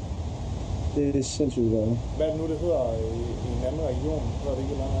virkelig godt. Det er sindssygt godt. Hvad er det nu, det hedder i en anden region? Hedder det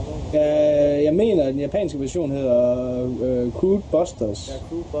ikke en anden? Jeg mener, at den japanske version hedder Crude Busters. Ja,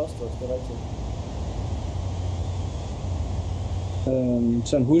 Crude Busters, det er rigtigt.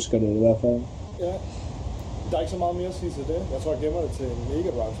 Sådan husker det i hvert fald. Ja. Der er ikke så meget mere at sige til det. Jeg tror, jeg gemmer det til en Mega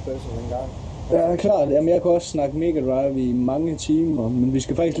Drive special en gang. Ja, klart. Jamen, jeg kan også snakke Mega Drive i mange timer, men vi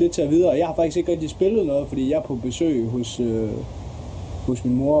skal faktisk lidt til at videre. Jeg har faktisk ikke rigtig spillet noget, fordi jeg er på besøg hos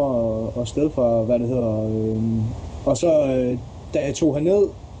min mor og stedfar, hvad det hedder. Og så, da jeg tog herned,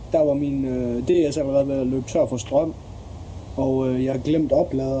 der var min DS allerede ved at løbe tør for strøm, og jeg har glemt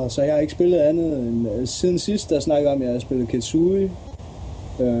oplader, så jeg har ikke spillet andet end siden sidst, der snakkede om, at jeg havde spillet Ketsui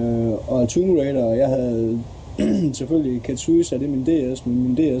og Tomb Raider, og jeg havde selvfølgelig Ketsui sat i min DS, men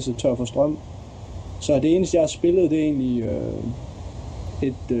min DS er tør for strøm. Så det eneste, jeg har spillet, det er egentlig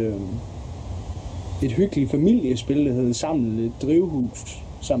et hyggeligt familiespil, der hedder Samlet et drivhus,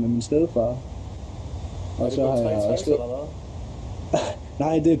 sammen med min stedfar. Og så har jeg også...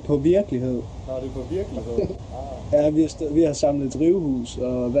 Nej, det er på virkelighed. Nå, det er på virkelighed. Ja, vi har samlet et drivhus,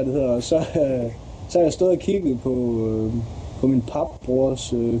 og hvad det hedder, så har jeg stået og kigget på min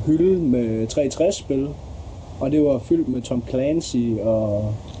papbrors hylde med 360-spil, og det var fyldt med Tom Clancy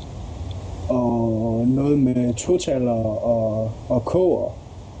og noget med totaler og k'er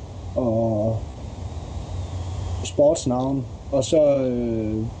og sportsnavn. Og så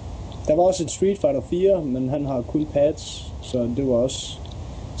der var også et Street Fighter 4, men han har kun pads, så det var også.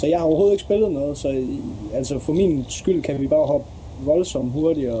 Så jeg har overhovedet ikke spillet noget, så altså for min skyld kan vi bare hoppe voldsomt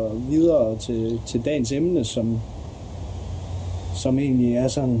hurtigere videre til dagens emne, som egentlig er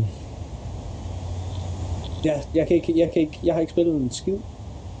sådan. Ja, jeg har ikke spillet en skid.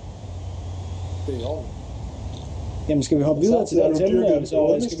 Det er i orden. Jamen skal vi hoppe videre til dagens emne,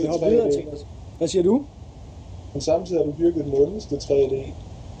 altså skal vi hoppe videre til. Hvad siger du? Men samtidig har du dyrket den ondeste 3D.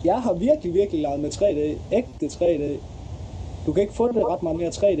 Jeg har virkelig leget med 3D. Ægte 3D. Du kan ikke få det ret meget mere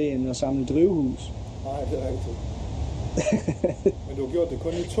 3D end at samle drivhus. Nej, det er rigtigt. Men du har gjort det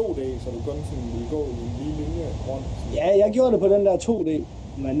kun i 2D, så du kun sådan vil gå i en lige linje rundt. Ja, jeg gjorde det på den der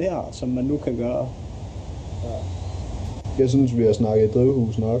 2D-manér, som man nu kan gøre. Ja. Jeg synes, vi har snakket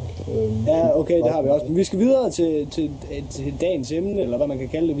drivhus nok. Ja, okay, det har vi også. Men vi skal videre til dagens emne, eller hvad man kan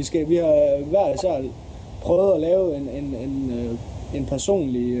kalde det. Vi har hver især prøvet at lave en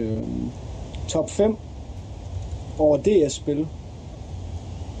personlig top 5 over DS-spil.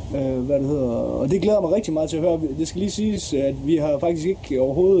 Hvad det hedder. Og det glæder mig rigtig meget til at høre. Det skal lige siges, at vi har faktisk ikke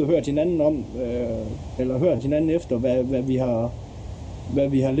overhovedet hørt hinanden om, eller hørt hinanden efter, hvad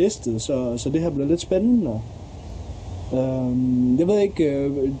vi har listet. Så det her bliver lidt spændende. Jeg ved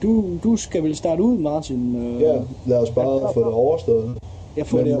ikke, du skal vel starte ud, Martin? Ja, lad os bare få det overstået.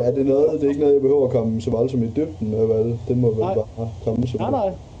 Men er det noget, det er ikke noget, jeg behøver at komme så voldsomt i dybden med, vel? Det må vel bare komme så. Nej,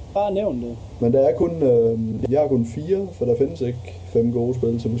 bare nævn det. Men der er kun, jeg har kun 4, for der findes ikke 5 gode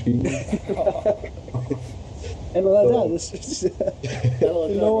spil til maskinen. Allerede der, det synes jeg.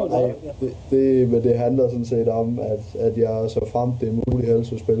 Men det handler sådan set om, at jeg så frem det er muligt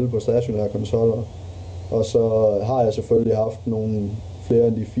helst at spille på stationære konsoller. Og så har jeg selvfølgelig haft nogle flere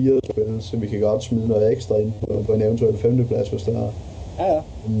end de 4 spil, så vi kan godt smide noget ekstra ind på en eventuel 5. plads, hvis der er. Ja.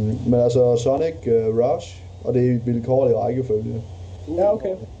 Men altså Sonic Rush, og det er i vilkårlig rækkefølge. Ja, okay.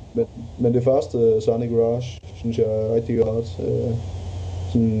 Men det første Sonic Rush, synes jeg er rigtig godt.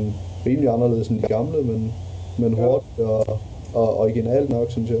 Sådan rimelig anderledes end de gamle, men hurtigt og originalt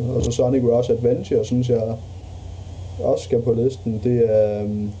nok, synes jeg. Og så Sonic Rush Adventure, synes jeg også skal på listen. Det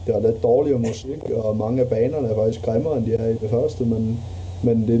er lidt dårligere musik, og mange af banerne er faktisk grimmere, end de er i det første,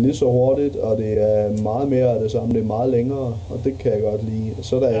 men det er lige så hurtigt, og det er meget mere af det samme. Det er meget længere, og det kan jeg godt lide.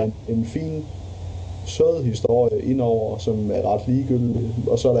 Så er der en fin sød historie indover, som er ret ligegyldig.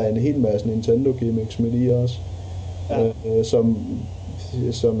 Og så er der en hel masse Nintendo gimmicks med lige også,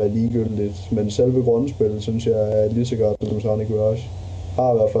 som er ligegyldigt. Men selve grundspillet, synes jeg, er lige så godt som Sonic Rush.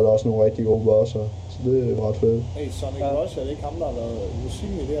 Har i hvert fald også nogle rigtig gode bosser, så det er ret fedt. Hey, Sonic Rush, er det ikke ham, der har lavet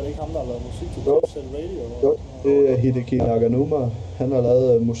musikken i det? Er det ikke ham, der har lavet musik til Dead Cell Radio? Jo, det er Hideki Naganuma. Han har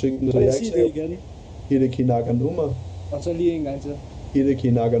lavet musikken, så jeg ikke det igen. Hideki Naganuma. Og så lige en gang til. Hideki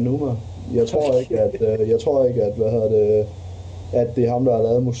Naganuma. Jeg tror ikke, at det er ham, der har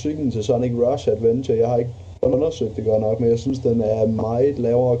lavet musikken til Sonic Rush Adventure. Jeg har ikke undersøgt det godt nok, men jeg synes, den er meget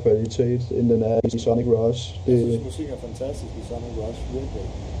lavere kvalitet, end den er i Sonic Rush. Jeg synes, musikken er fantastisk i Sonic Rush, virkelig.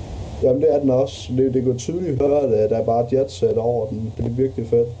 Jamen, det er den også. Det går tydeligt høre, at der er bare jet set over den. Det er virkelig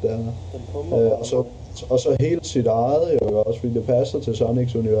fedt, der. Og så helt sit eget, jo også, fordi det passer til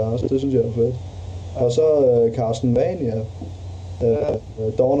Sonics univers. Det synes jeg er fedt. Og så Castlevania.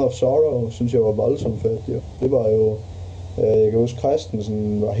 Dawn of Sorrow, synes jeg var voldsomt fedt, jo. Det var jo... Jeg kan huske,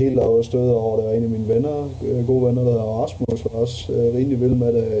 Christensen var helt overstødet over det, var en af mine venner, gode venner, der hedder Rasmus, var også rimelig vild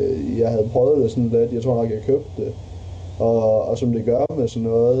med det. Jeg havde prøvet det sådan lidt, jeg tror nok, jeg købte det. Og som det gør med sådan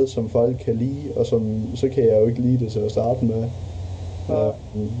noget, som folk kan lide, og så kan jeg jo ikke lide det til at starte med.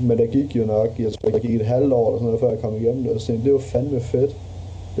 Men der gik jo nok, jeg tror, der gik et halvt år eller sådan noget, før jeg kom igennem det, og så det var fandme fedt.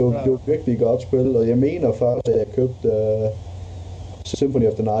 Det var virkelig godt spil, og jeg mener først, at jeg købte Symphony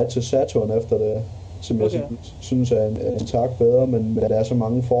of the Night til Saturn efter det, som jeg synes er en tak bedre, men der er så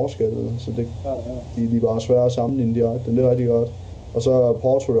mange forskelle, så det, de er bare svære at sammenligne direkte, det er rigtig godt. Og så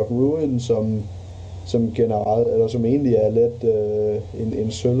Portrait of Ruin, som generelt, eller som egentlig er lidt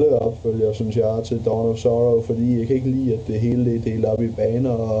en sølle opfølger, synes jeg, til Dawn of Sorrow, fordi jeg kan ikke lide, at det hele er delt op i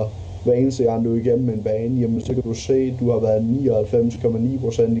baner, og hver eneste gang du er igennem en bane, jamen så kan du se, at du har været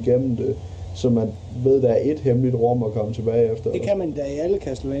 99,9% igennem det, så man ved, der er et hemmeligt rum at komme tilbage efter. Det kan man da i alle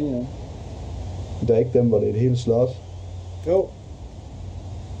Castlevania. Der er ikke dem, hvor det er et helt slot. Jo.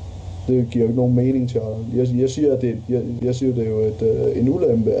 Det giver jo ikke nogen mening til at... Jeg siger, at det er jo en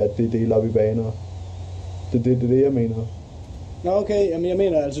ulempe, at det er delt op i baner. Det er det, jeg mener. Nå, okay. Jamen, jeg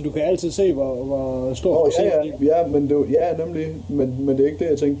mener, altså, du kan altid se, hvor stor nemlig. Men det er ikke det,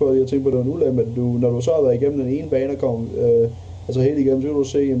 jeg tænker på. Jeg tænker på, at det er en ulempe, at når du så har været igennem den ene bane og kommer altså helt igennem, så kan du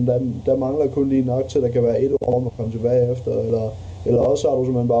se, at der mangler kun lige nok til, at der kan være et rum at komme tilbage efter, eller også har du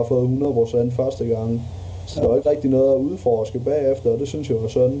simpelthen bare fået 100% første gang. Så der er ikke rigtig noget at udforske bagefter, og det synes jeg var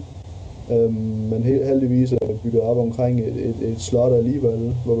sådan. Men heldigvis er det bygget op omkring et slot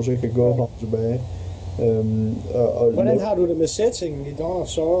alligevel, hvor du så kan gå frem og tilbage. Hvordan har du det med settingen i Dawn of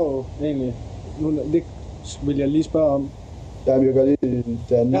Sorrow egentlig? Det vil jeg lige spørge om. Jamen, jeg gør lige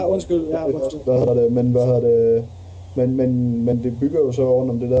det andet. Ja, undskyld. Men det bygger jo så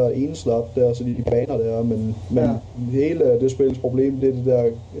rundt om det der ene slot der, så de baner der, men hele det spils problem, det er det der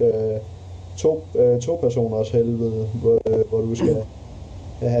to personers helvede, hvor du skal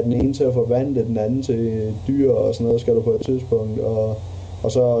have den ene til at forvandle den anden til dyr og sådan noget, skal du på et tidspunkt,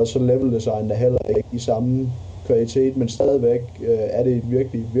 og så level design der heller ikke i samme kvalitet, men stadigvæk er det et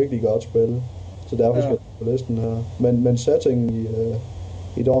virkelig, virkelig godt spil, så derfor skal du på listen her. Men settingen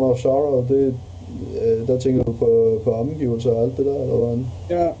i Dawn of Sorrow, der tænker du på omgivelser og alt det der, eller hvordan?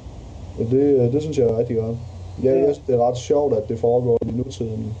 Ja. Det synes jeg er rigtig godt. Jeg synes, det er ret sjovt, at det foregår i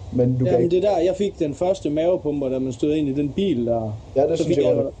nutiden. Men du kan ikke... det der, jeg fik den første mavepumper, da man stod ind i den bil der. Ja, det synes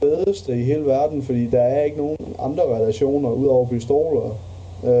jeg var det fedeste i hele verden, fordi der er ikke nogen andre relationer, udover pistoler,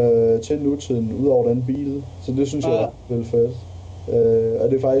 til nutiden, udover den bil. Så det synes jeg er ret fedt. Og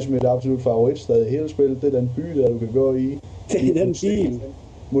det er faktisk mit absolut favoritsted i hele spillet, det er den by, der du kan gå i. Det er den bil.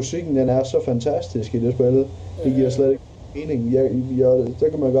 Musikken, den er så fantastisk i det spil. Det giver slet ikke mening. Der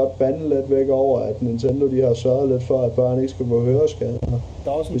kan man godt bande lidt væk over, at Nintendo de har sørget lidt for, at børn ikke skal få høreskader.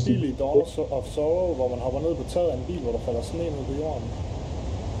 Der er også en bil i Dawn of Sorrow, hvor man hopper ned på taget af en bil, hvor der falder sne ned på jorden.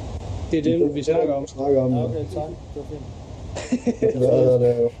 Det er det, vi snakker om. Ja, okay, tak. Det var fint.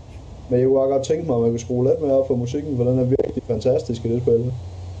 Men jeg kunne godt tænke mig, at man kunne skrue lidt mere op for musikken, for den er virkelig fantastisk i det spil.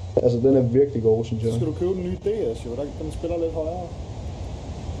 Altså, den er virkelig god, synes jeg. Så skal du købe den nye DS, jo. Den spiller lidt højere.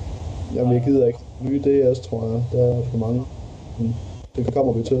 Jamen, jeg gider ikke. Nye DS, tror jeg. Der er for mange. Det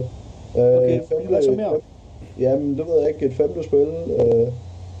kommer vi til. Okay, hvad så mere? Jamen, det ved jeg ikke. Et femte spil.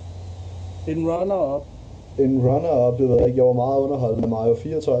 En runner-up. En runner-up, det ved jeg ikke. Jeg var meget underholdt med Mario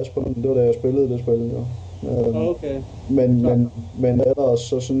 64 på den. Det var da jeg spillede det spil, jo. Okay. Men ellers,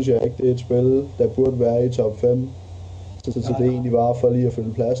 så synes jeg ikke, det er et spil, der burde være i top 5. Så det er egentlig bare for lige at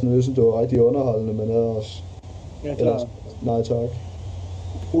fylde pladsen. Jeg synes, det var rigtig underholdende, men ellers... Ja, klar. Nej, tak.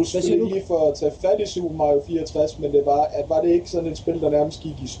 Husk lige for at tage fat i Super Mario 64, men det var det ikke sådan et spil, der nærmest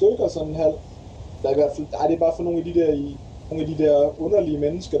gik i stykker sådan en halv? Der er i hvert fald, det er bare for nogle af de der nogle af de der underlige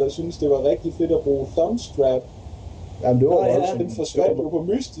mennesker, der synes det var rigtig fedt at bruge thumbstrap. Jamen, det var voldsomt. Den forsvandt jo på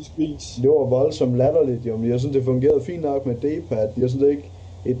mystisk vis. Det var voldsomt latterligt, jo. Men jeg synes, det fungerede fint nok med D-pad. Jeg synes ikke,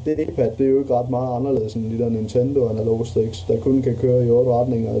 et D-pad, det er jo ikke ret meget anderledes end de der Nintendo analog sticks, der kun kan køre i 8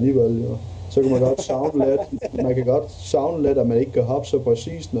 retninger alligevel, jo. Så kan man godt savne lidt. Man kan godt savne lidt, at man ikke kan hoppe så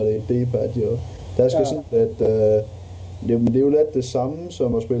præcist, når det er et D-pad, jo. Der skal sådan lidt... det er jo lidt det samme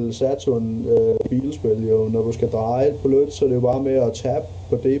som at spille Saturn bilspil, jo. Når du skal dreje på lødt, så er det jo bare med at tabe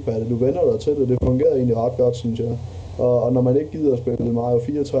på D-padet. Du vender dig til det. Det fungerer egentlig ret godt, synes jeg. Og når man ikke gider at spille Mario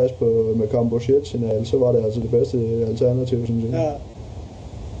 64 med combo shit signal, så var det altså det bedste alternativ, synes jeg. Ja.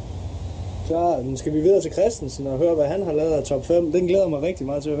 Så nu skal vi videre til Christensen og høre, hvad han har lavet af top 5. Den glæder mig rigtig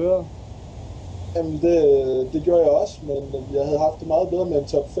meget til at høre. Jamen, det gjorde jeg også, men jeg havde haft det meget bedre med en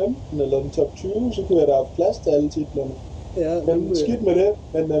top 15 eller en top 20, så kunne jeg da have plads til alle titlerne. Ja, men skidt med det,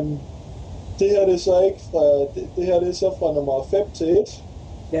 men det her det er så ikke fra, det her det er så fra nummer 5 til 1.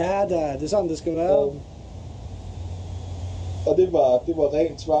 Ja, det er sådan, det skal være. Og det var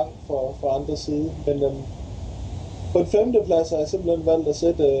ren tvang fra andre side, men på en 5. plads har jeg simpelthen valgt at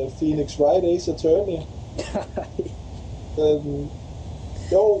sætte Phoenix Wright Ace Attorney.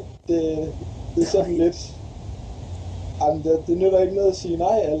 Jo, det er sådan lidt... Jamen, det nytter ikke noget at sige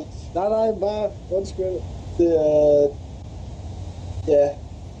nej alt. Nej, bare undskyld. Det er... Ja,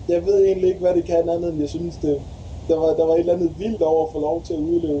 jeg ved egentlig ikke, hvad det kan andet, end jeg synes, der var et eller andet vildt over at få lov til at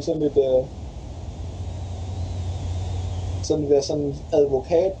udleve sådan et... sådan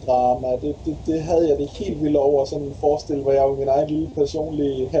advokatdrama. Det havde jeg det helt vildt over, sådan at forestille mig, jeg var min egen lille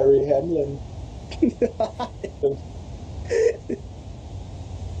personlige Harry Hamlin.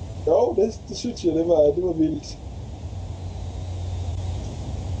 Jo, det synes jeg, det var vildt.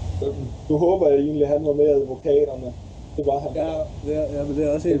 Nu håber jeg egentlig, at han var med advokaterne. Det var han. Ja, det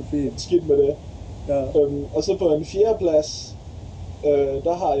er også helt fint. Skidt med det. Ja. Og så på en 4. plads,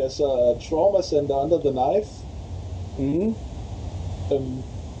 der har jeg så Trauma Center Under the Knife. Mm.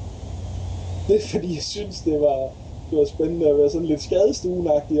 Det er fordi, jeg synes, det var spændende at være sådan lidt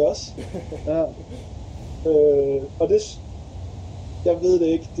skadestuenagtig også. Ja. Og jeg ved det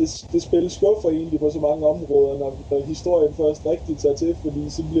ikke, det spil skuffer egentlig på så mange områder, når historien først rigtig tager til, fordi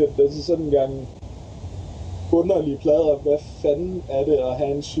så bliver det altså sådan en gang underlige plader. Hvad fanden er det at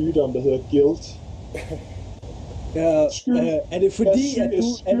have en sygdom, der hedder guilt? Ja, er det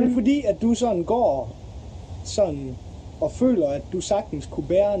fordi, at du sådan går sådan og føler, at du sagtens kunne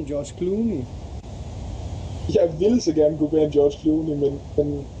bære en George Clooney? Jeg ville så gerne kunne bære en George Clooney,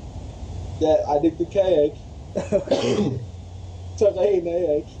 men ja, det kan jeg ikke. Så ren er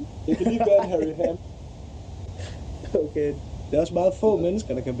jeg ikke. Jeg kan lige bære en Harry Ham. Okay, det er også meget få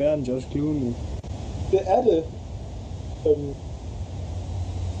mennesker, der kan bære en George Clooney. Det er det.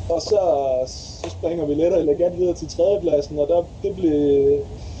 Og så springer vi let og elegant videre til 3. pladsen, og det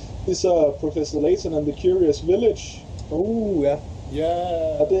er så Professor Layton and the Curious Village. Ja.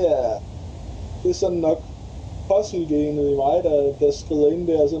 Og det er sådan nok puzzle-genet i mig, der skrider ind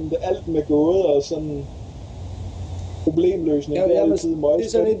der, sådan det alt med gåde og sådan problemløsning. Det er altid meget. Det er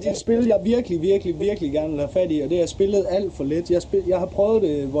sådan et spil, jeg virkelig gerne vil have fat i, og det har spillet alt for lidt. Jeg har prøvet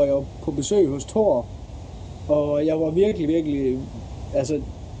det, hvor jeg var på besøg hos Thor, og jeg var virkelig, altså,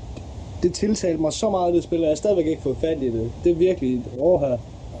 det tiltalte mig så meget, det spil, og jeg har stadigvæk ikke fået fat i det. Det er virkelig et år her.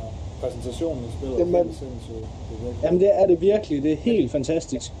 Præsentationen i spillet er helt sindssygt. Jamen det er det virkelig, det er helt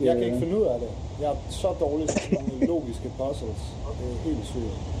fantastisk. Jeg kan ikke finde ud af det. Jeg er så dårlig til nogle logiske puzzles. Det er helt sygt.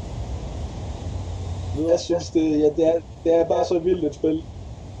 Jeg synes, det er bare så vildt et spil.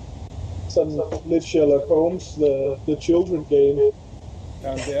 Sådan lidt Sherlock Holmes, the children game.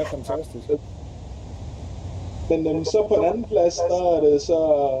 Ja, det er fantastisk. Men så på en anden plads, der er det så...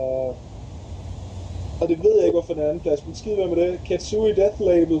 Og det ved jeg ikke, hvorfor den anden plads, men skide med det. Katsui Death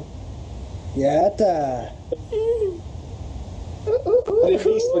Label. Ja da. Og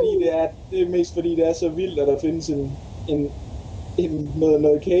det er mest fordi det er så vildt, at der findes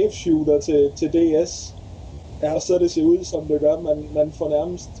noget cave shooter til DS. Ja. Og så det ser ud som det gør,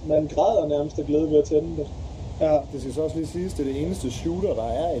 man græder nærmest af glæde ved at tænde det. Ja. Det skal så også lige siges, det er det eneste shooter, der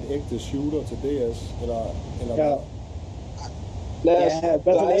er et ægte shooter til DS, eller ja. Der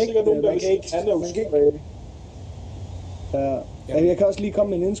er sikkert nogen, der vil sige Ja. Jeg kan også lige komme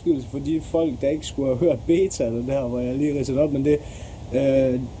med en indskyldelse for de folk, der ikke skulle have hørt beta eller der, hvor jeg lige ridset op, men det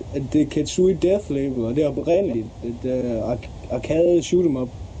er Katsui Death Label, og det er oprindeligt et arcade shoot'em up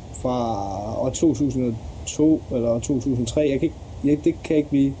fra år 2002 eller 2003. Det kan ikke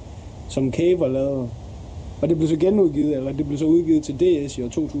blive, som Cave var lavet. Og det blev så genudgivet, eller det blev så udgivet til DS i år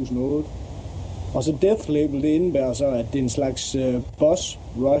 2008. Og så Death Label, det indebærer så, at det er en slags boss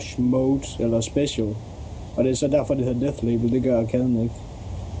rush mode, eller special. Og det er så derfor, det hedder Death Label, det gør arkaden ikke.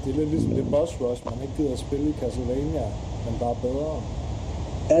 Det er lidt ligesom det boss rush, man ikke gider at spille i Castlevania, men bare bedre.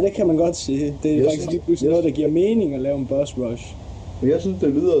 Ja, det kan man godt sige. Det er faktisk lige pludselig noget, der giver mening at lave en boss rush. Jeg synes, det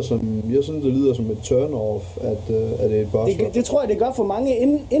lyder som et turn-off, at det er et boss rush. Det tror jeg, det gør for mange,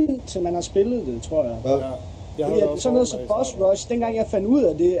 indtil man har spillet det, tror jeg. Ja. Sådan noget som boss rush, dengang jeg fandt ud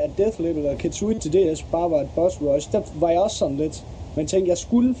af det, at Death Label og Kitsui til DS bare var et boss rush, der var jeg også sådan lidt. Men tænkte, jeg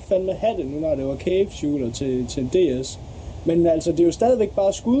skulle fandme have det nu, når det var cave shooter til DS. Men altså, det er jo stadigvæk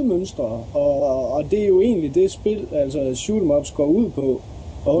bare skudmønstre, og det er jo egentlig det spil, altså shoot'em-ups går ud på.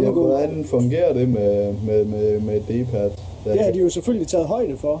 Ja, hvordan fungerer det med et D-pad? Det har de jo selvfølgelig taget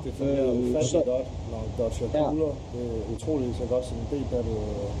højde for. Det fungerer jo fandme godt, når dodger kugler. Det er utroligt så godt, som en D-pad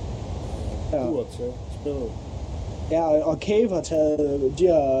dur til spillet. Ja, og Cave har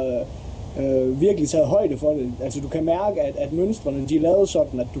virkelig taget højde for det. Altså, du kan mærke, at mønstrene, de er lavet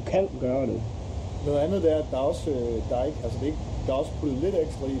sådan, at du kan gøre det. Noget andet er, at der er også, der er også puttet lidt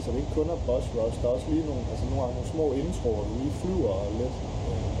ekstra i, så det ikke kun er boss rush. Der er også lige nogle små introer, der lige flyver lidt.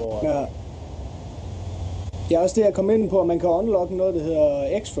 Ja. Det er også det, jeg kom ind på, at man kan unlocke noget, der hedder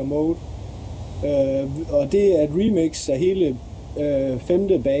Extra Mode. Og det er et remix af hele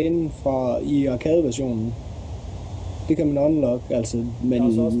 5. bane i arcade-versionen. Det kan man unlock, altså.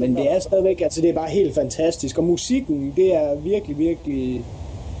 Men det er stadigvæk, altså det er bare helt fantastisk. Og musikken, det er virkelig, virkelig...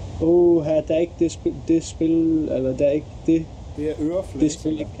 her, der er ikke det spil, eller der er ikke det... Det er øreflæs. Det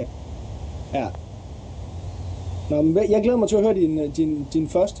spil ikke kan. Ja. Nå, men jeg glæder mig til at høre din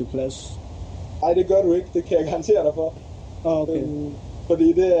første plads. Nej, det gør du ikke. Det kan jeg garantere dig for. Okay.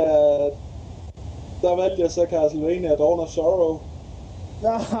 Fordi det er... Der valgte jeg så Castlevania Dawn of Sorrow.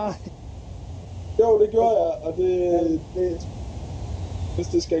 Nej. Jo, det gjorde jeg, og det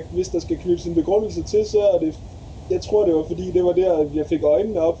hvis der skal knyttes en begrundelse til, så er det... Jeg tror, det var fordi, det var der, jeg fik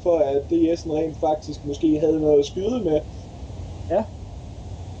øjnene op for, at DS'en rent faktisk måske havde noget at skyde med. Ja.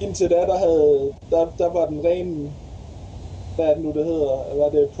 Indtil da, der var den ren... Hvad er det nu, det hedder? Var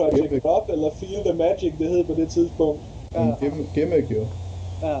det Project Up eller Feel the Magic, det hed på det tidspunkt? Ja. Gimmick jo.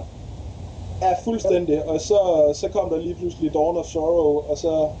 Ja. Ja, fuldstændig. Og så kom der lige pludselig Dawn of Sorrow, og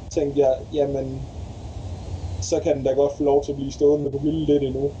så tænkte jeg, jamen, så kan den da godt få lov til at blive stående på hylden lidt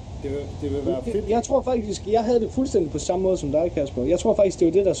endnu. Det vil være fedt. Jeg tror faktisk, jeg havde det fuldstændig på samme måde som dig, Kasper. Jeg tror faktisk, det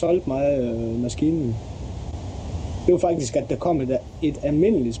var det, der solgte mig maskinen. Det var faktisk, at der kom et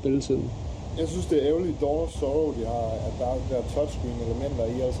almindeligt spilletid. Jeg synes, det er ærgerligt, Dawn of Sorrow, at der er touchscreen-elementer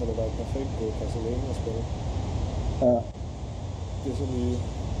i, altså det var et perfekt Castlevania-spil. Ja. Det er sådan lige...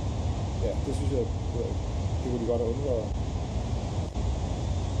 Ja, det synes jeg, det kunne de godt have undret.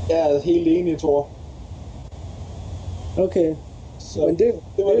 Jeg er helt enig, Thor. Okay. Så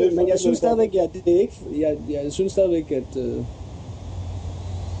men men jeg synes stadigvæk, at det er ikke... Jeg synes stadigvæk, at...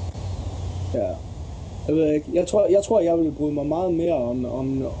 ja... Jeg ved ikke. Jeg tror, jeg ville bryde mig meget mere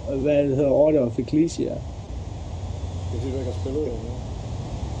om hvad det hedder, Order of Ecclesia. Det synes du ikke har spillet det nu?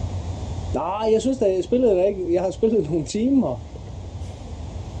 Nej, jeg synes da, jeg spillede det ikke. Jeg har spillet nogle timer.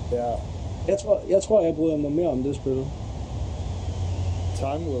 Ja. Jeg tror, jeg bryder mig mere om det spil.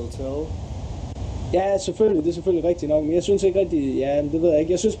 Time will tell. Ja, selvfølgelig. Det er selvfølgelig rigtigt nok. Men jeg synes ikke rigtig... Ja, det ved jeg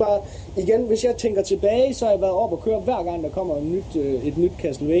ikke. Jeg synes bare... Igen, hvis jeg tænker tilbage, så har jeg været op og køre hver gang, der kommer et nyt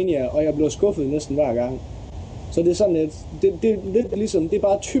Castlevania, og jeg bliver skuffet næsten hver gang. Så det er sådan lidt... Det er lidt ligesom... Det er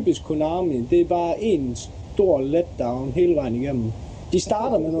bare typisk Konami. Det er bare en stor letdown hele vejen igennem. De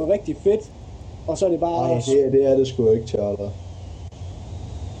starter med noget rigtig fedt, og så er det bare... Nej, det er det sgu ikke, Charlie.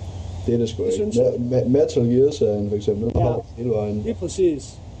 Det er det sgu ikke. Metal Gear-serien for eksempel, ja, hele vejen. Det er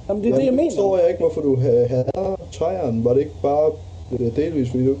præcis. Jamen, det er det, jeg mener. Så forstår jeg ikke, hvorfor du havde træeren. Var det ikke bare delvis,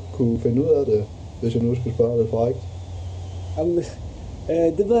 fordi du kunne finde ud af det, hvis jeg nu skulle spørge det frækt? Jamen,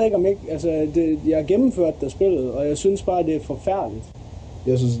 det ved jeg ikke om ikke. Altså, jeg har gennemført det spillet, og jeg synes bare, det er forfærdeligt.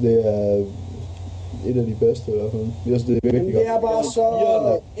 Jeg synes, det er et af de bedste i hvert fald. Jeg synes, det er virkelig godt. Det er bare så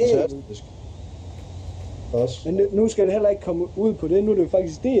fantastisk. Men nu skal det heller ikke komme ud på det. Nu er det jo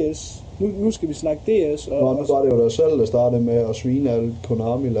faktisk DS. Nu skal vi snakke DS. Og nu var det jo dig selv, der startede med at svine alt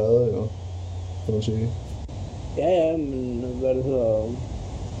Konami lavede, jo. Kan man sige. Ja, men hvad det hedder...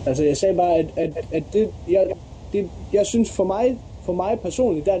 Altså, jeg sagde bare, at jeg synes for mig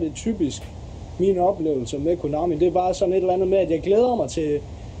personligt, der er det typisk mine oplevelser med Konami. Det er bare sådan et eller andet med, at jeg glæder mig til...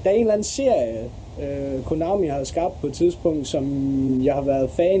 Der er en eller anden serie, Konami har skabt på et tidspunkt, som jeg har været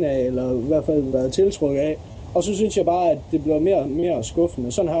fan af, eller i hvert fald været tiltrukket af. Og så synes jeg bare, at det bliver mere og mere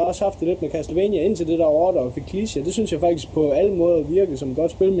skuffende. Sådan har jeg også haft det lidt med Castlevania, indtil det der Order of Ecclesia. Det synes jeg faktisk på alle måder virker som et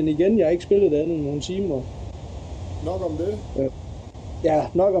godt spil, men igen, jeg har ikke spillet det andet end nogle timer. Nok om det? Ja,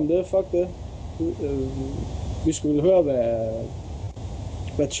 nok om det. Fuck det. Vi skulle høre,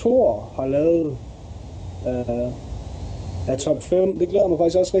 hvad Thor har lavet af top 5. Det glæder mig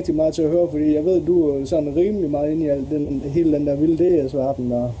faktisk også rigtig meget til at høre, fordi jeg ved, du er sådan rimelig meget inde i hele den der vilde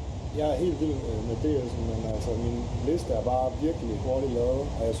DS-verden der. Jeg er helt vild med DS, men altså min liste er bare virkelig hurtigt lavet,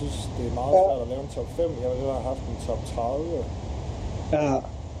 og jeg synes, det er meget svært at lave en top 5. Jeg ville hellere have haft en top 30. Ja.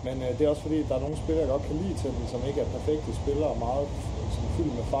 Men det er også fordi, der er nogle spillere, jeg godt kan lide til dem, som ikke er perfekte spillere, og meget sådan,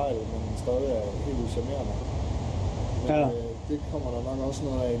 fyldt med fejl, men stadig er helt uschammerende. Men det kommer der nok også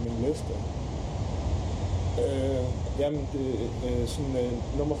noget af i min liste. Jamen,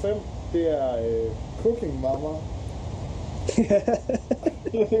 nummer 5, det er Cooking Mama.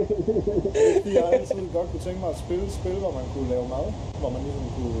 Fordi jeg altid godt kunne tænke mig at spille et spil, hvor man kunne lave mad, hvor man ligesom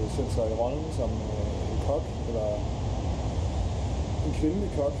kunne sætte sig i rollen som en kok, eller en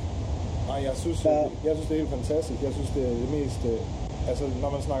kvindelig kok. Nej, jeg synes det er helt fantastisk. Jeg synes, det er det mest... altså,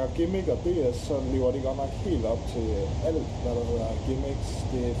 når man snakker gimmick og DS, så lever det godt nok helt op til alt, hvad der hedder gimmicks.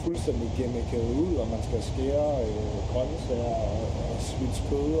 Det er fuldstændig gimmicket ud, og man skal skære grøntsager og switch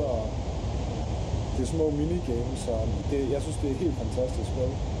kød, og det er små minigames, og jeg synes, det er helt fantastisk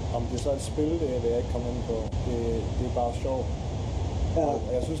spil. Om det så er et spil, det vil jeg ikke komme ind på. Det er bare sjovt. Ja.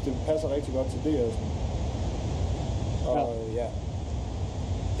 Og jeg synes, det passer rigtig godt til DS'en. Og ja,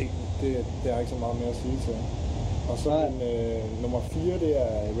 det har ikke så meget mere at sige til. Og så nummer 4, det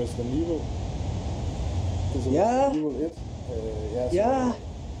er Resident Evil. Det er Resident Evil 1.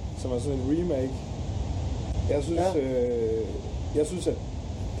 Som er sådan en remake. Jeg synes, at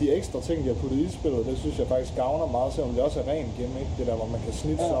de ekstra ting, de har puttet i spillet, det synes jeg faktisk gavner meget, selvom det også er ren gimmick, det der, hvor man kan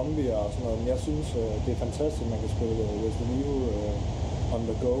snitte zombier og sådan noget. Men jeg synes, det er fantastisk, at man kan spille Resident Evil on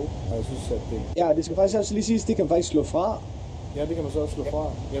the go, og jeg synes, at det... Ja, det skal faktisk også lige siges, det kan man faktisk slå fra. Ja, det kan man så også slå fra.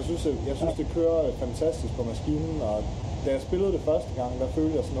 Jeg synes det kører fantastisk på maskinen, og da jeg spillede det første gang, der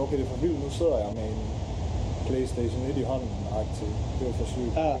følte jeg sådan, okay, det er for vildt, nu sidder jeg med en PlayStation 1 i hånden-agtig. Det var for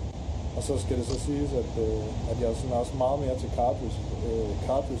sygt. Ja. Og så skal det så siges, at jeg sådan også meget mere til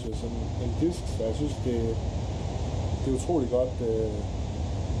cartridges end en disk, så jeg synes, det er utrolig godt,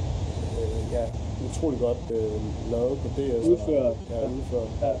 utrolig godt lavet på DS. Udført. Ja,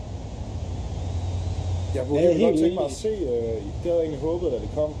 udført. Ja. Jeg kunne helt godt tænke mig at se, det havde jeg egentlig håbet, at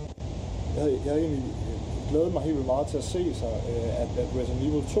det kom. Jeg havde egentlig glædet mig helt vildt meget til at se, at Resident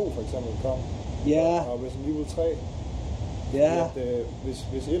Evil 2 for eksempel kom. Ja. Og Resident Evil 3. Ja. At,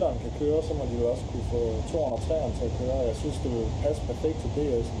 hvis etteren kan køre, så må de jo også kunne få 2'eren og 3'eren til at køre. Jeg synes, det vil passe perfekt til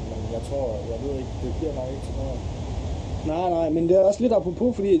DS'en, men jeg ved ikke, det bliver nok ikke til noget. Nej, men det er også lidt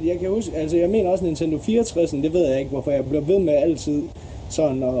apropos, fordi jeg kan huske, altså jeg mener også Nintendo 64'en, det ved jeg ikke, hvorfor jeg bliver ved med altid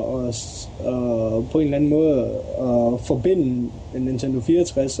sådan og på en eller anden måde at forbinde Nintendo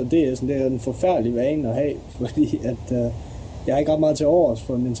 64 og DS'en. Det er en forfærdelig vane at have, fordi at jeg har ikke ret meget til overs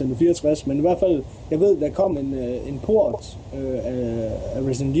for Nintendo 64, men i hvert fald, jeg ved, der kom en port af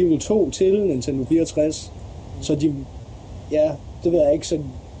Resident Evil 2 til Nintendo 64, så det ved jeg ikke, så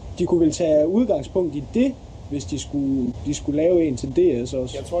de kunne vel tage udgangspunkt i det, hvis de skulle lave en til DS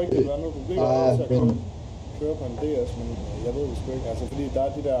også. Jeg tror ikke, det er noget problem at køre på en DS, men jeg ved det sgu ikke, altså fordi der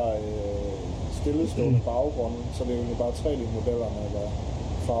er de der stillestående baggrunde, så det er jo bare 3D-modellerne eller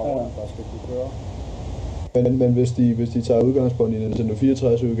farver, der skal kunne køre. Men hvis de tager udgangspunkt i Nintendo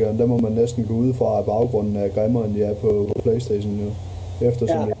 64-udgaven, der må man næsten gå ud fra, at baggrunden er grimmere, end de er på PlayStation nu.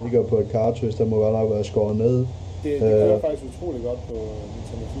 Eftersom det ligger på et cartridge, der må godt nok være skåret ned. Det kører faktisk utrolig godt på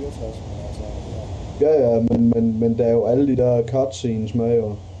Nintendo 64, men altså... Ja, men der er jo alle de der cutscenes med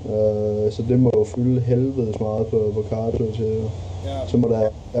jo. Så det må jo fylde helvedes meget på cartridge. Ja. Så må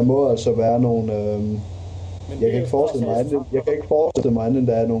der må altså være nogle... Jeg kan ikke forestille mig, at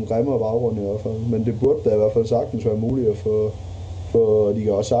der er nogle grimmere baggrunde i hvert fald. Men det burde da i hvert fald sagtens være muligt at få de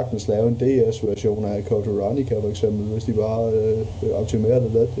kan også sagtens lave en DS-version af Code Veronica for eksempel, hvis de bare optimerer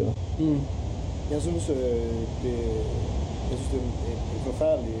det lidt, ja. Jeg synes, det er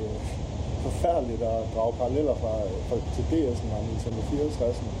forfærdeligt at drage paralleller til DS'en og Nintendo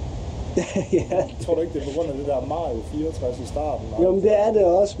 64'en. Ja. Tror du ikke, det er på grund af det der Mario 64 i starten? Jo, men det er det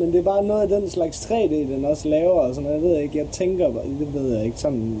også, men det er bare noget af den slags 3D, den også laver, og sådan, jeg ved ikke, jeg tænker, det ved jeg ikke,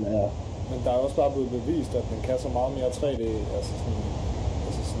 sådan, ja. Men der er også bare blevet bevist, at den kan så meget mere 3D, altså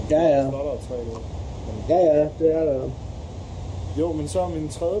sådan flottere 3D. Men, ja, det er det. Jo, men så min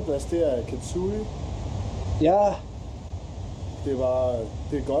tredje plads, det er Ketsui. Ja. Det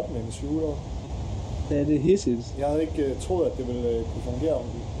er godt med en shooter. Ja, det er hissigt. Jeg havde ikke troet, at det ville kunne fungere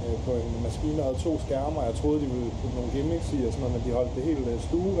på en maskine, der havde 2 skærmer. Jeg troede, de ville putte nogle gimmicks i og sådan noget, men de holdt det helt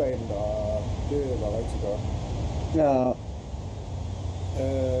stuerent, og det var rigtig godt. Ja.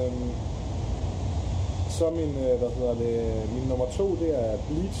 Så min nummer 2, det er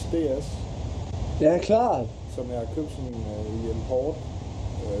Bleach DS. Ja, klart. Som jeg har købt sådan i import.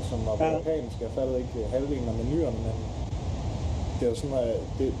 som var på japansk. Jeg fattede ikke halvdelen af menuerne, men det var sådan,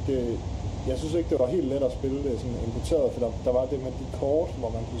 at jeg synes ikke, det var helt let at spille det sådan importeret, for der var det med de kort, hvor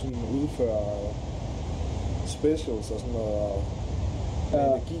man kunne sådan udføre specials og sådan noget, og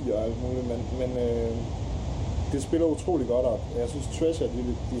energi og alt muligt, men det spiller utrolig godt op. Jeg synes, Treasure,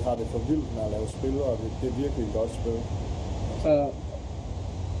 de har det for vildt med at lave spil, og det er virkelig et godt spil.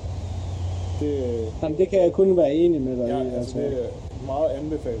 Jamen, det kan jeg kun være enig med dig i. Altså, det er meget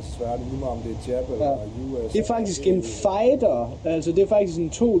anbefalesværdigt, lige meget om det er Jap eller US. Det er faktisk en fighter, altså det er faktisk en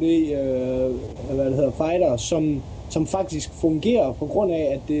 2D fighter, som faktisk fungerer på grund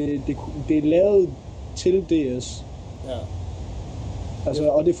af, at det er lavet til DS. Ja. Altså,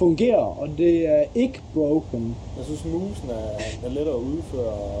 og det fungerer, og det er ikke broken. Jeg synes, musen er lettere at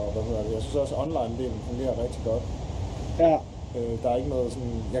udføre, og jeg synes også, online-delen fungerer rigtig godt. Ja. Der er ikke noget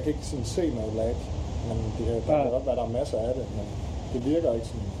sådan, jeg kan ikke sådan se noget lag, men det kan godt være, der er masser af det, men det virker ikke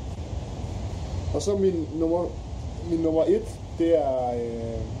sådan. Og så min nummer 1, det er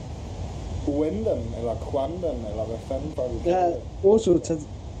Wendon, eller Quandan, eller hvad fanden for det. Ja, Osu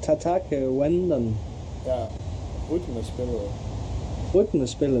Tatake Wendon. Ja,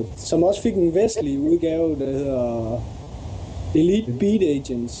 Rytmespillet, som også fik en vestlig udgave, der hedder Elite Beat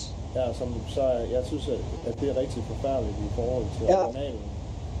Agents. Ja, så jeg synes, at det er rigtig forfærdeligt i forhold til originalen.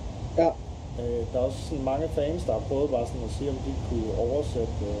 Ja. Der er også sådan mange fans, der har prøvet bare sådan at sige, om de kunne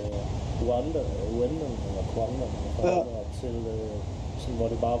oversætte Wendon eller Quandan til sådan, hvor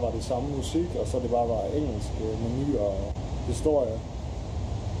det bare var det samme musik, og så det bare var engelsk menu og historie.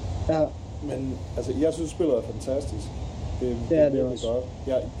 Ja. Men altså, jeg synes, spillet er fantastisk. Det er virkelig godt.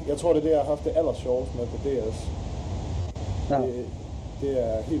 Jeg tror, det er det, jeg har haft det allersjovest med på DS. Ja. Det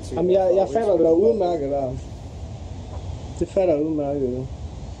er helt sikkert. Jamen, jeg fatter det udmærket der. Det fatter jeg udmærket.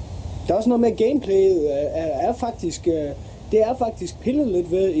 Der er også noget med gameplayet er faktisk det er faktisk pillet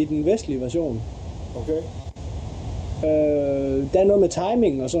lidt ved i den vestlige version. Okay. Der er noget med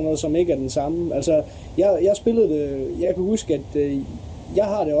timing og sådan noget, som ikke er den samme. Altså, jeg spillede det. Jeg kan huske, at jeg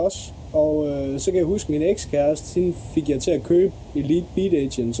har det også. Og så kan jeg huske, min ekskæreste, hende fik jeg til at købe Elite Beat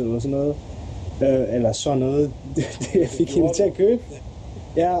Agents eller sådan noget. Eller sådan noget. Jeg fik hende til at købe.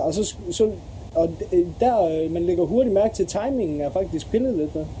 Ja, og og der, man lægger hurtigt mærke til, timingen er faktisk pillet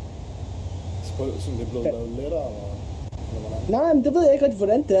lidt der. Sådan det er blevet lavet lettere? Nej, men det ved jeg ikke rigtig,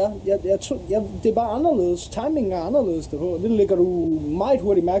 hvordan det er. Det er bare anderledes. Timingen er anderledes derpå. Det lægger du meget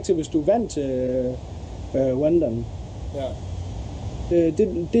hurtigt mærke til, hvis du er vant til Wendon. Ja.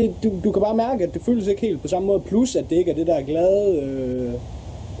 Du kan bare mærke, at det føles ikke helt på samme måde. Plus, at det ikke er det der glade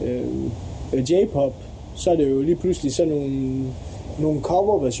J-pop. Så er det jo lige pludselig sådan nogle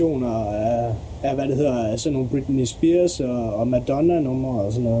coverversioner af hvad det hedder, sådan nogle Britney Spears og Madonna-numre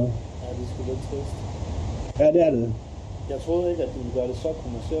og sådan noget. Ja, det er sgu lidt trist. Ja, det er det. Jeg troede ikke, at de ville gøre det så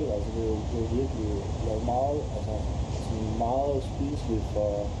kommercielt. Altså, det er jo virkelig lavet meget, altså sådan meget spiseligt for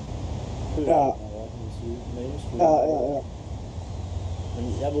Ja. mainstream. Ja. Men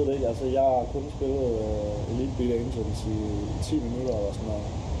jeg ved det ikke, altså jeg har kun spillet Elite Beat Agents i 10 minutter eller sådan noget.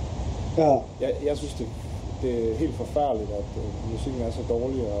 Ja. Jeg synes, det er helt forfærdeligt, at musikken er så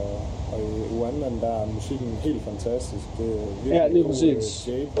dårlig, og i Wendland der er musikken helt fantastisk. Det er virkelig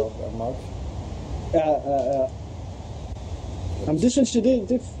J-pop af Mark. Ja. Jamen det synes jeg,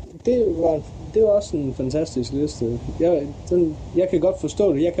 det var også en fantastisk liste. Jeg kan godt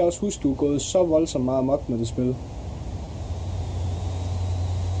forstå det. Jeg kan også huske, du er gået så voldsomt meget amok med det spil.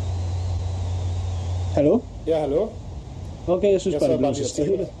 Hallo? Ja, hallo? Okay, jeg synes bare, det blev så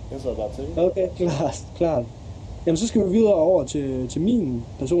stille. Jeg sad bare til. Okay, klart. Jamen, så skal vi videre over til min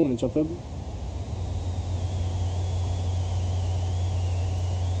personlige top 5.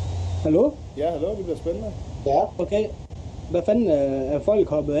 Hallo? Ja, hallo, det bliver spændende. Ja. Okay. Hvad fanden er folk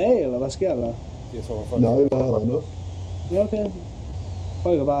hoppet af, eller hvad sker der? Jeg tror, folk... Nej, der er noget. Ja, okay.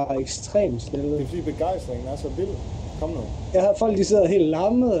 Folk er bare ekstremt stille. Det er fordi begejstringen er så vild. Kom nu. Jeg har folk, de sidder helt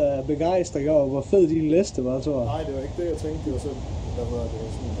lammet af begejstring over, hvor fed din liste var, tror jeg. Nej, det var ikke det, jeg tænkte. Det var sådan,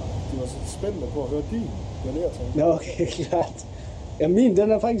 de var så spændende på at høre din. Det var det, jeg tænkte. Ja, okay, klart. Ja, min,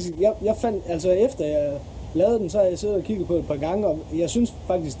 den er faktisk... Jeg fandt, altså efter jeg lavede den, så har jeg siddet og kigget på et par gange, og jeg synes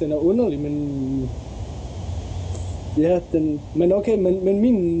faktisk, den er underlig, men... Ja, men okay, men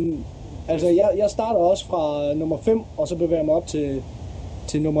min... Altså, jeg starter også fra nummer 5, og så bevæger jeg mig op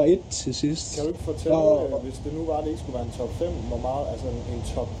til nummer 1 til sidst. Kan du ikke fortælle, hvis det nu var, at det ikke skulle være en top 5, hvor meget, altså en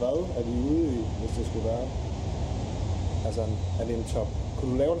top hvad er de ude i, hvis det skulle være? Altså, er det en top?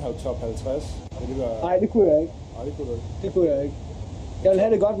 Kunne du lave en top 50? Nej, det kunne jeg ikke. Nej, det kunne du ikke. Det kunne jeg ikke. Jeg vil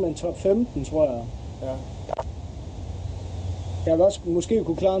have det godt med en top 15, tror jeg. Ja. Jeg vil også måske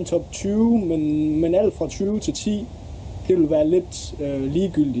kunne klare en top 20, men alt fra 20 til 10. det ville være lidt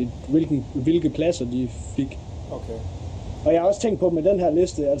ligegyldigt, hvilke pladser de fik. Okay. Og jeg har også tænkt på med den her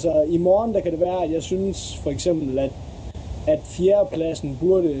liste, altså i morgen, der kan det være, at jeg synes for eksempel, at fjerdepladsen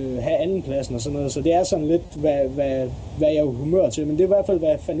burde have andenpladsen og sådan noget, så det er sådan lidt, hvad jeg er humør til, men det er i hvert fald, hvad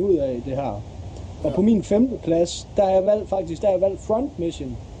jeg fandt ud af det her. Og på min 5. plads, der har jeg valgt Front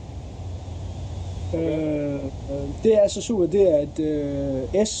Mission. Okay. Det er så super, det er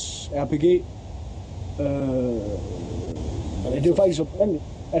et S-RPG. Det er jo faktisk oprindeligt.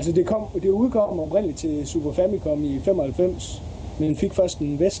 Altså det udkom oprindeligt til Super Famicom i 95, men fik først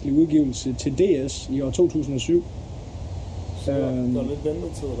en vestlig udgivelse til DS i år 2007. Så der var lidt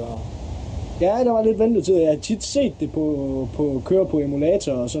ventetid der. Ja, der var lidt ventetid. Jeg har tit set det på køre på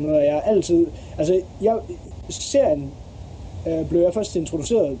emulator og sådan noget. Jeg har altid... Altså, serien blev jeg først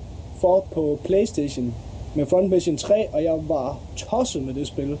introduceret for på PlayStation med Front Mission 3, og jeg var tosset med det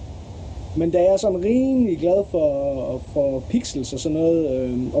spil. Men da jeg er sådan rimelig glad for pixels og sådan noget,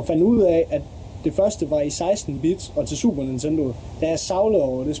 og fandt ud af, at det første var i 16-bit og til Super Nintendo, da jeg savlede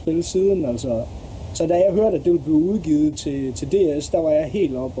over det spil siden, altså. Så da jeg hørte, at det ville blive udgivet til DS, der var jeg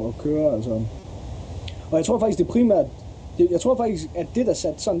helt oppe og køre, altså. Og jeg tror faktisk, at det, der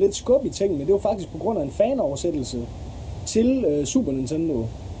satte sådan lidt skub i tingene, det var faktisk på grund af en fanoversættelse til Super Nintendo.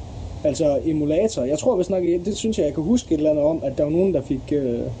 Altså emulator. Jeg tror vist nok, det synes jeg kan huske et eller andet om, at der var nogen, der fik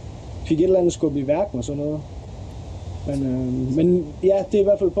et eller andet skub i værken og sådan noget. Men ja, det er i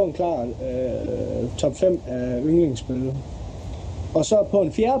hvert fald på en klar top 5 af yndlingsspil. Og så på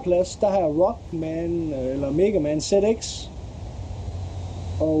en 4. plads, der har jeg Rockman eller Mega Man ZX.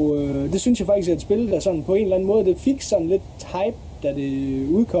 Og det synes jeg faktisk er et spil, der sådan på en eller anden måde, det fik sådan lidt hype, da det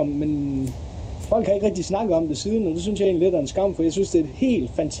udkom, men folk har ikke rigtig snakket om det siden, og det synes jeg egentlig lidt er en skam, for jeg synes, det er et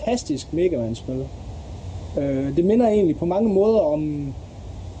helt fantastisk Mega Man-spil. Det minder egentlig på mange måder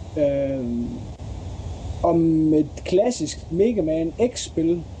om et klassisk Mega Man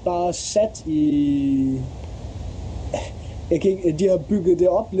X-spil, bare sat i... De har bygget det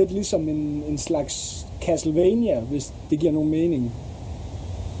op lidt ligesom en slags Castlevania, hvis det giver nogen mening.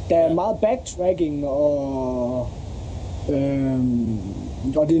 Der er meget backtracking, og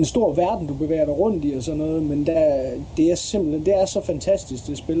det er en stor verden, du bevæger dig rundt i og sådan noget, men det er simpelthen, det er så fantastisk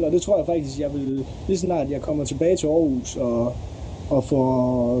det spil, og det tror jeg faktisk, jeg vil, lige snart jeg kommer tilbage til Aarhus og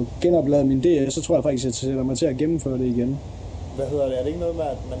får genopladet min DS, så tror jeg faktisk, at jeg sætter mig til at gennemføre det igen. Hvad hedder det? Er det ikke noget med,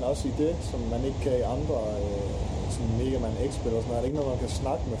 at man også i det, som man ikke kan i andre sådan Mega Man X-spil og sådan noget, er det ikke noget, man kan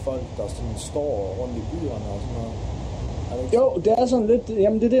snakke med folk, der sådan står rundt i byerne og sådan noget? Jo, det er sådan lidt,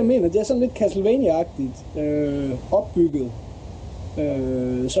 jamen det er det, jeg mener, det er sådan lidt Castlevania-agtigt opbygget.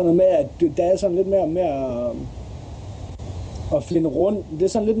 Sådan noget med, at der er sådan lidt mere at finde rundt. Det er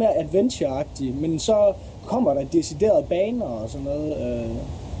sådan lidt mere adventure-agtigt, men så kommer der deciderede baner og sådan noget.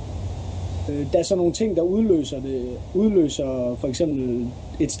 Der er sådan nogle ting, der udløser for eksempel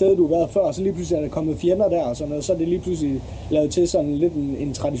et sted, du har været før, og så lige pludselig er der kommet fjender der og sådan noget, så er det lige pludselig lavet til sådan lidt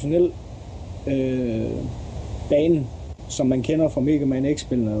en traditionel bane, som man kender fra Mega Man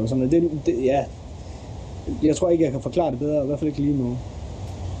X-spillene og sådan noget. Ja, jeg tror ikke, jeg kan forklare det bedre, i hvert fald ikke lige nu.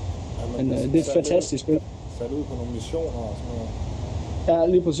 Ja, men det er et fantastisk spil. Sat ud på nogle missioner og sådan noget.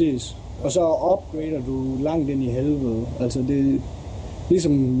 Ja, lige præcis. Og så upgrader du langt ind i helvede. Altså det er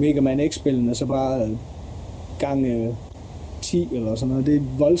ligesom Mega Man X-spillene, så bare gang 10 eller sådan noget. Det er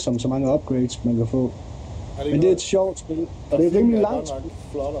voldsomt så mange upgrades, man kan få. Men det er et sjovt spil, og det er rimelig langt spil.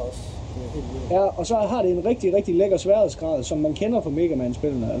 Flot også. Ja, og så har det en rigtig, rigtig lækker sværhedsgrad, som man kender fra Mega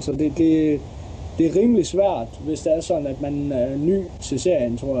Man-spillene. Altså det er rimelig svært, hvis det er sådan, at man er ny til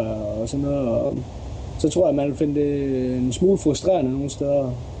serien, tror jeg, og sådan noget. Og så tror jeg, man vil finde det en smule frustrerende nogle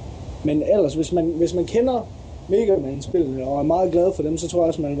steder. Men ellers, hvis man kender Mega Man-spillene og er meget glad for dem, så tror jeg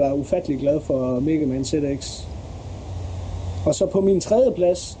også, man vil være ufattelig glad for Mega Man ZX. Og så på min 3.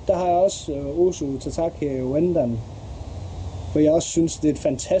 plads, der har jeg også Osu Tatake Wendan. For jeg også synes, det er et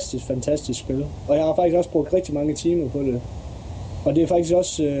fantastisk, fantastisk spil. Og jeg har faktisk også brugt rigtig mange timer på det. Og det er faktisk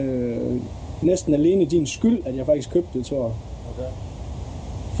også næsten alene din skyld, at jeg faktisk købte det, tror jeg. Okay.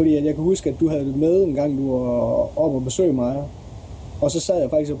 Fordi at jeg kan huske, at du havde det med en gang, du var oppe og besøgte mig. Og så sad jeg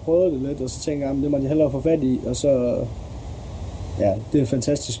faktisk og prøvede det lidt, og så tænkte jeg, det må jeg hellere få fat i. Og så, ja, det er et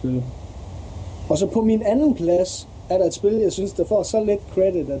fantastisk spil. Og så på min 2. plads er der et spil, jeg synes, der får så lidt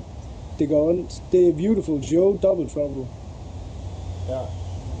credit, at det går ondt. Det er Beautiful Joe Double Trouble. Ja.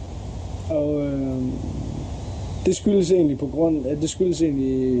 Og det skyldes egentlig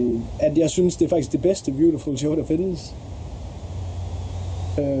at jeg synes, det er faktisk det bedste Beautiful Joe, der findes.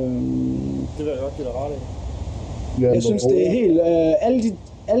 Det vil jeg godt give dig ret i. Jeg synes, det er helt...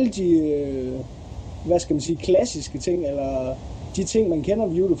 alle de hvad skal man sige, klassiske ting, eller de ting, man kender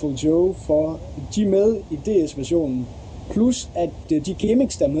Beautiful Joe for, de er med i DS-versionen. Plus at de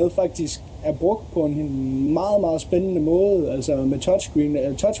gimmicks der med faktisk er brugt på en meget, meget spændende måde, altså med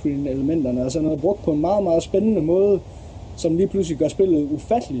touchscreen elementerne, altså noget brugt på en meget, meget spændende måde, som lige pludselig gør spillet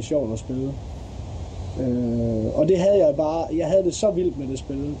ufatteligt sjovt at spille. Og det havde jeg havde det så vildt med det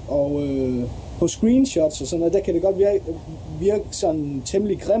spil, og på screenshots og sådan noget, der kan det godt virke sådan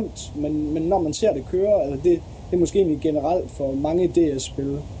temmelig grimt, men når man ser det køre, altså det er måske egentlig generelt for mange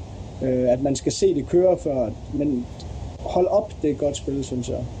DS-spil, at man skal se det køre før, men hold op, det er et godt spil, synes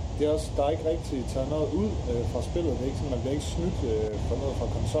jeg. Det er også, der er ikke rigtig taget noget ud fra spillet. Det er ikke sådan, man bliver ikke snydt for noget fra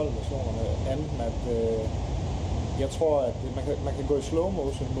konsolversionerne, anden at jeg tror, at man kan gå i slow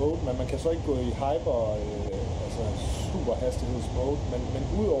motion mode, men man kan så ikke gå i hyper, altså superhastigheds mode, men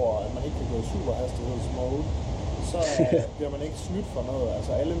udover at man ikke kan gå i superhastigheds mode, så bliver man ikke snydt for noget.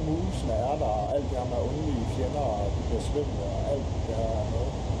 Altså alle movesene er der, og alt det her med ondelige fjender, og de bliver svimlet, og alt det her er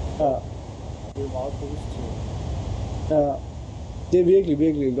noget. Ja. Det er meget positivt. Ja, det er virkelig,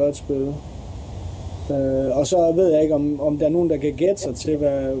 virkelig et godt spil. Og så ved jeg ikke, om der er nogen, der kan gætte sig til,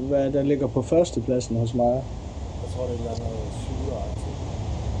 hvad der ligger på førstepladsen hos mig. Jeg tror, det er et eller andet shooter-agtigt.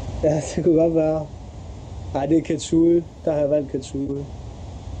 Ja, det kunne godt være. Nej, det er Katsui. Der har jeg valgt Katsui.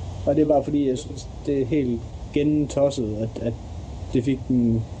 Og det er bare fordi, jeg synes, det er helt gentosset, at det fik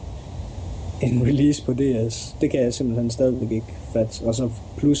en release på DS. Det kan jeg simpelthen stadigvæk ikke fatte. Og så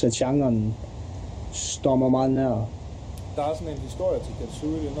plus at genren står mig meget nær. Der er sådan en historie til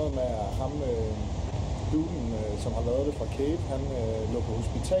Katsui. Det er noget med ham, duden, som har lavet det fra Cave. Han lå på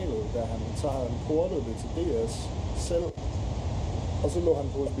hospitalet, så havde han portet det til DS selv. Og så lå han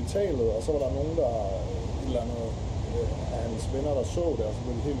på hospitalet, og så var der nogen, der et eller andet af hans venner, der så det, og så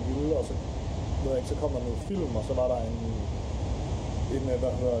blev de helt vilde, og så, ved jeg ikke, så kom der noget film, og så var der en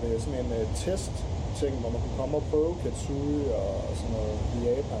hvad hedder det, sådan en test-ting, hvor man kunne komme og prøve Katsui og sådan noget i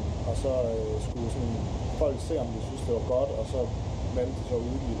Japan, og så skulle sådan folk se, om de synes, det var godt, og så valgte de så at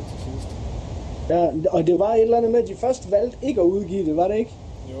udgive det til sidst. Ja, og det var et eller andet med, at de først valgte ikke at udgive det, var det ikke?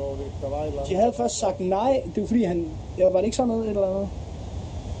 Jo, der var et eller andet. De havde først sagt nej, det var fordi var det ikke sådan noget et eller andet?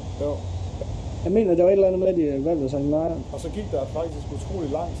 Jo. Jeg mener, det var et eller andet med, at de valgte at sige nej. Og så gik der faktisk utrolig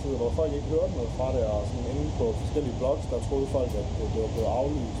lang tid, hvor folk ikke hørte noget fra det, og sådan inde på forskellige blogs, der troede folk, at det var blevet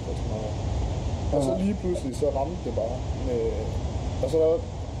aflyst og sådan noget. Og så lige pludselig, så ramte det bare med... Og så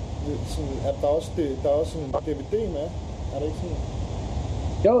sådan, at der er også sådan en DVD med, er det ikke sådan?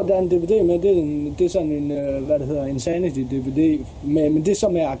 Jo, der er en DVD med, det er sådan en, hvad det hedder, Insanity DVD, men det er så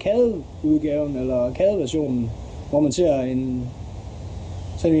med arcade-udgaven, eller arcade-versionen, hvor man ser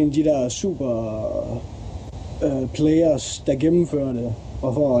sådan en af de der super players, der gennemfører det,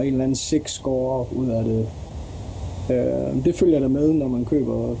 og får en eller anden 6 score ud af det. Det følger der med, når man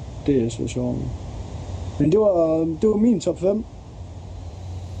køber DS-versionen. Men det var min top 5.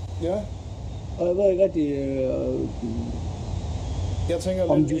 Ja. Og jeg ved ikke rigtig, jeg tænker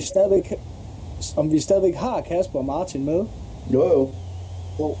om vi stadigvæk har Kasper og Martin med. Jo.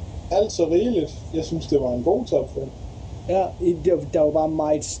 Jo, alt så rigeligt. Jeg synes, det var en god top 5. Ja, der var bare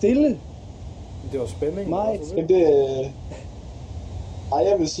meget stille. Det var spænding. Men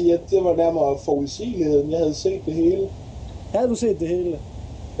jeg vil sige, at det var nærmere forudsigeligheden. Jeg havde set det hele. Havde du set det hele?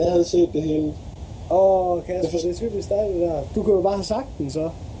 Jeg havde set det hele. Kasper, det er typisk dig, det der. Du kunne jo bare have sagt den, så.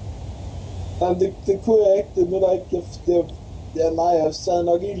 Nej, det kunne jeg ikke. Det nytter ikke. Jeg sad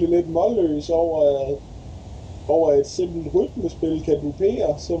nok egentlig lidt målløs over et simpelt rytmespil kan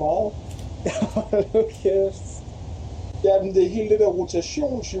dupere så meget. Okay. Jamen, det er hele det der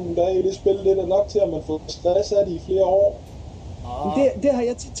rotationshjul, der er i det spil, det er nok til, at man får stress af det i flere år. Det har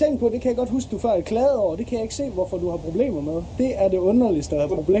jeg tænkt på, det kan jeg godt huske, du før er klaget over. Det kan jeg ikke se, hvorfor du har problemer med. Det er det underligste, at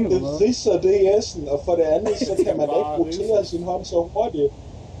have problemer med. Det ridser DS'en, og for det andet, så kan man ikke rotere sin hånd så hurtigt.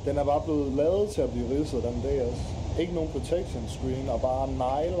 Den er bare blevet lavet til at blive ridset, den DS. Ikke nogen protection screen, og bare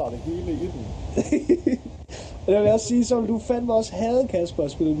negler det hele i den. Og jeg vil også sige, så vil du fandme også have, Kasper,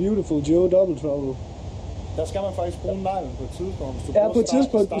 at spille Beautiful Joe Double Trouble. Der skal man faktisk bruge neglen på et tidspunkt. På et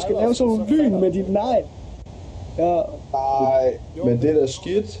tidspunkt. Du skal lave sådan nogle lyn med dit negl. Ja. Nej. Men det er da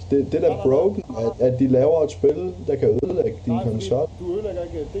skidt. Det er da broken, at de laver et spil, der kan ødelægge din konsol. Du ødelægger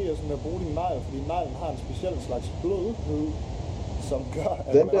ikke DS'en med at bruge din negl, fordi neglen har en speciel slags blodhed, som gør,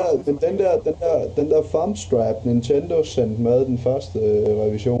 at den der thumb strap, Nintendo sendte med den første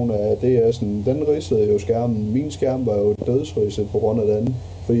revision af DS'en, den ridsede jo skærmen. Min skærm var jo dødsridset på grund af den,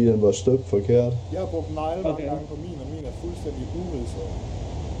 fordi den var støbt forkert. Jeg har brugt negle mange gange på min, og min er fuldstændig uridset.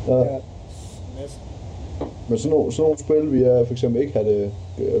 Ja. Næsten. Men sådan nogle spil, vi er for eksempel ikke have det,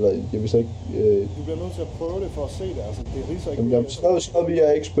 eller jeg vidste ikke... Du bliver nødt til at prøve det for at se det, altså det riser ikke... Jamen, så vil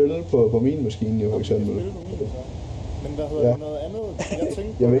jeg ikke spille på min maskine, jo, for eksempel. Men hvad hedder det noget andet? Jeg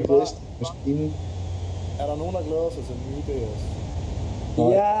tænkte jeg vil på ikke riste maskinen. Er der nogen, der glæder sig til den nye DS?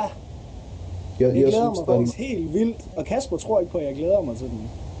 Ja, jeg glæder mig synes, faktisk helt vildt. Og Kasper tror ikke på, at jeg glæder mig til den.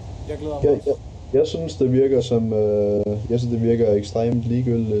 Jeg glæder mig også. Jeg synes, det virker som... jeg synes, det virker ekstremt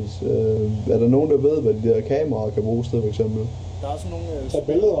ligegyldigt. Er der nogen, der ved, hvad de der kameraer kan bruges til, for eksempel? Der er sådan nogle,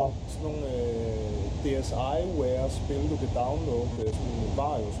 billeder. sådan nogle DSiWare-spil, du kan downloade. Sådan nogle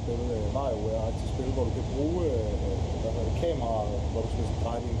Vario-spil, WarioWare-agtige spil, hvor du kan bruge kameraer, hvor du skal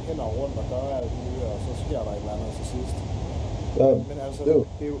dreje dine hænder rundt og gøre alt muligt, og så sker der et eller andet til sidst. Ja, Men altså,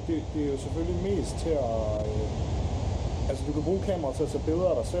 det er jo selvfølgelig mest til at... altså, du kan bruge kameraer til at tage billeder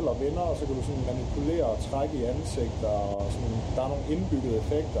af dig selv og venner, og så kan du sådan manipulere og trække i ansigter, og sådan, der er nogle indbyggede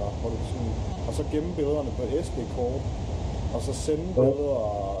effekter, hvor du sådan... Og så gemme billederne på et SD-kort, og så sende billeder...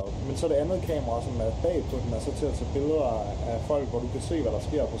 Men så det andet kamera, som er bag på den, er så til at tage billeder af folk, hvor du kan se, hvad der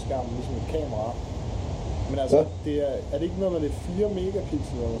sker på skærmen, ligesom et kamera. Men altså, er det ikke noget med det 4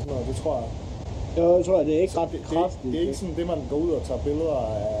 megapixel eller sådan noget? Det tror jeg. Jo, jeg tror, det er ikke ret kraftigt. Det er ikke sådan det, man går ud og tager billeder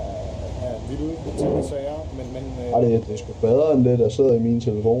af vilde ting og sager, men det er sgu bedre end det, der sidder i min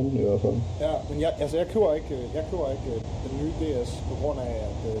telefon i hvert fald. Ja, men jeg køber ikke den nye DS på grund af,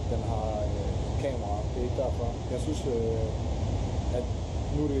 at den har kamera. Det er ikke derfor. Jeg synes, at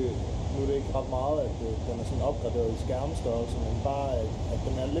nu er det ikke ret meget, at den er sådan opgraderet i skærmstørrelse, men bare at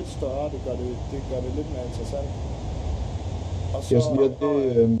den er lidt større, det gør det lidt mere interessant. Og så,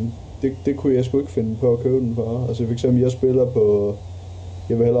 det kunne jeg sgu ikke finde på at købe den for. Altså for eksempel,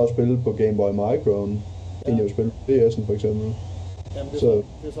 jeg vil hellere spille på Game Boy Micro'en, end jeg vil spille på DS'en for eksempel. Jamen det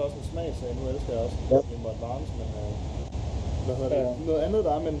er så også en smagsag. Nu elsker jeg også Game Boy Advance, men noget andet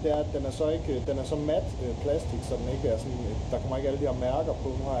der er, men det er, at den er så mat plastik, så den ikke er sådan, der kommer ikke alle de her mærker på.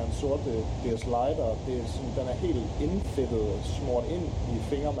 Nu har jeg en sort DS Lite, og den er helt indfedtet, smurt ind i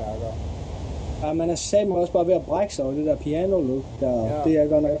fingermærker. Ja, man er sammen også bare ved at brække sig over det der piano-look, det er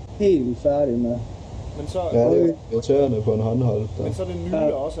godt nok helt færdig med. Men så, det er irriterende på en håndhold. Men så det nye,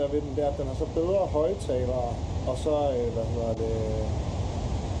 der også er ved den, det er, at den har så bedre højtalere, og så,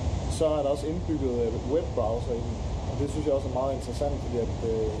 så er der også indbygget webbrowser i den. Og det synes jeg også er meget interessant, fordi at,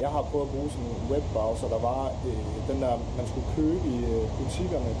 jeg har prøvet at bruge sådan en webbrowser, der var den der, man skulle købe i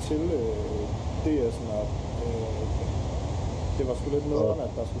butikkerne til DS'en, og det var sgu lidt nederen,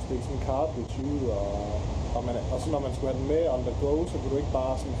 at der skulle stikke sådan en cartridge ud, og så når man skulle have den med on the go, så kunne du ikke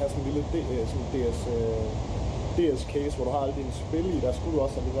bare sådan have sådan en lille DS-case, hvor du har alle dine spil i, der skulle du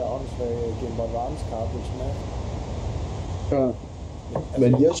også have det der åndssvage Game Boy Advance cartridge med. Ja.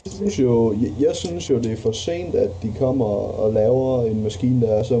 Men jeg synes jo, det er for sent, at de kommer og laver en maskine,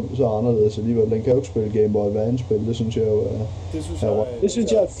 der er så anderledes alligevel. Den kan jo ikke spille Game Boy Advance-spil, det synes jeg jo er... Det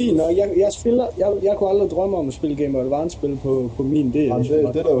synes jeg er fint, og jeg kunne aldrig drømme om at spille Game Boy Advance-spil på min DS. Jamen,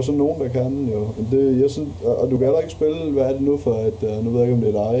 det er der jo så nogen, der kan jo. Jeg synes, og du kan heller ikke spille, hvad er det nu for et... Nu ved jeg ikke, om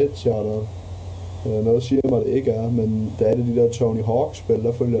det er et eget charter. Noget siger mig, det ikke er, men der er det de der Tony Hawk-spil,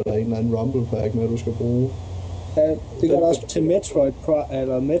 der følger der en eller anden Rumble Pack med, du skal bruge. Ja, det gør der også til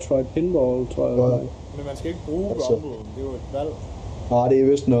Metroid Pinball, tror jeg. Ja. Men man skal ikke bruge Rumble, det er jo et valg. Nej, det er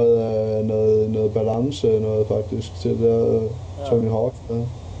vist noget balance, noget faktisk, til der Tony Hawk. Ja.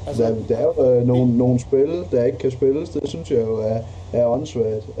 Altså, der er jo nogle spil, der ikke kan spilles, det synes jeg jo er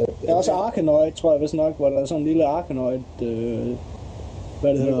åndssvagt. Der er også Arkanoid, tror jeg vist nok, hvor der er sådan en lille Arkanoid,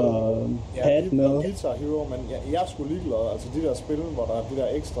 hvad det hedder, pad med. Guitar Hero, men jeg er sgu ligeglad. Altså de der spil, hvor der er de der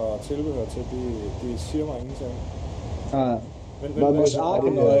ekstra tilbehør til, det siger mig ingenting. Ja, men også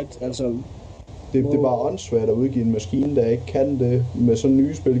Arkanoid, altså... Det er bare åndssvagt at udgive en maskine, der ikke kan det. Med sådan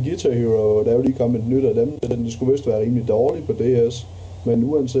nye spil, Guitar Hero, der er jo lige kommet et nyt af dem, så det skulle vist være rimelig dårligt på DS. Men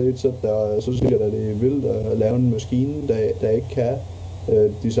uanset, så synes jeg, at det er vildt at lave en maskine, der ikke kan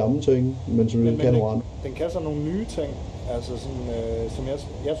de samme ting, men som kan nogle andre. Den kan så nogle nye ting, altså sådan, som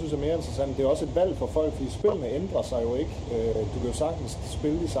jeg synes er mere interessant. Det er også et valg for folk, fordi spillene ændrer sig jo ikke. Du kan jo sagtens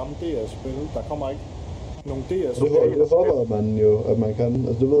spille de samme DS-spil. Der kommer ikke nogle DS-spil. Det håber man jo, at man kan.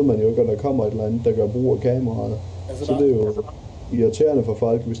 Altså det ved man jo ikke, at der kommer et eller andet, der gør brug af kameraet. Altså, så det er jo irriterende for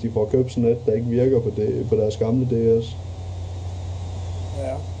folk, hvis de får købt sådan et, der ikke virker på deres gamle DS.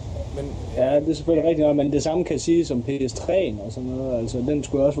 Ja. Ja, det er selvfølgelig rigtigt noget, men det samme kan sige som PS3'en og sådan noget. Altså, den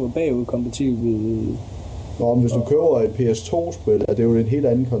skulle også være bagudkompatibel. Nå, men hvis du køber et PS2-spil, er det jo en helt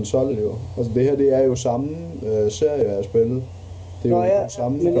anden konsol jo. Altså det her, det er jo samme serie af spil. Det er jo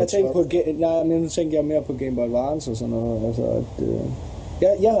samme men jeg tænker jeg mere på Game Boy Advance og sådan noget. Altså,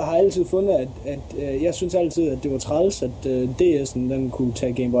 jeg har altid fundet, at jeg synes altid, at det var træls, at DS'en den kunne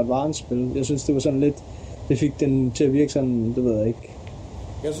tage Game Boy Advance-spil. Jeg synes, det var sådan lidt, det fik den til at virke sådan, det ved jeg ikke.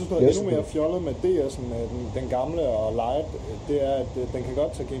 Jeg synes noget endnu mere fjollet med DS'en, den gamle og Lite, det er, at den kan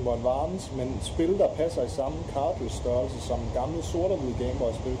godt tage Game Boy Advance, men spil, der passer i samme cartridge-størrelse som gamle sort-hvide Game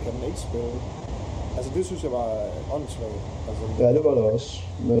Boy-spil, kan den ikke spille. Altså det synes jeg var åndssvagt. Altså, Ja, det var det også.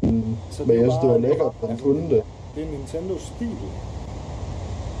 Men jeg synes, det var lækkert, at den kunne det. Det er en Nintendo-stil.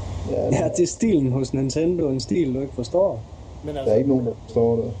 Ja, det er stilen hos Nintendo, en stil, du ikke forstår. Men altså, Der er ikke nogen, der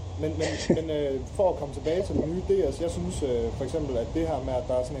forstår det. Men for at komme tilbage til den nye DS, jeg synes for eksempel, at det her med, at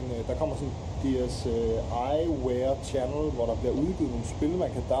der er sådan en, der kommer sådan en DSiWare channel, hvor der bliver udgivet nogle spil,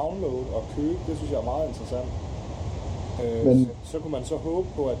 man kan downloade og købe, det synes jeg er meget interessant. Men så kunne man så håbe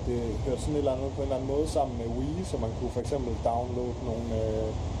på, at det hørte sådan et eller andet på en eller anden måde sammen med Wii, så man kunne for eksempel downloade nogle,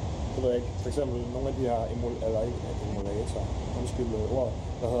 jeg ved ikke, for eksempel nogle af de her emulator, undskyld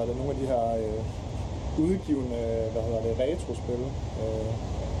ordet, nogle af de her udgivende, retrospil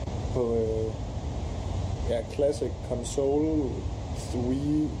på Classic Console,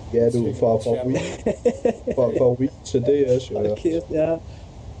 Wii. Ja, du fra Wii til DS, jo. Ja.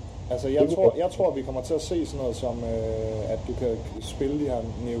 Altså, jeg tror, vi kommer til at se sådan noget som, at du kan spille de her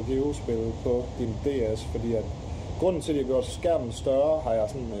Neo Geo-spil på din DS, fordi at grunden til, at jeg gjorde skærmen større, har jeg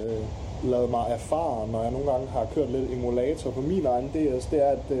sådan lavet mig erfaren, når jeg nogle gange har kørt lidt emulator på min egen DS, det er,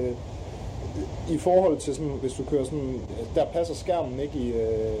 at i forhold til sådan, hvis du kører sådan, der passer skærmen ikke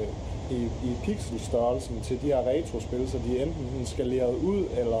i pixelstørrelsen til de her retrospil, så de er enten skaleret ud,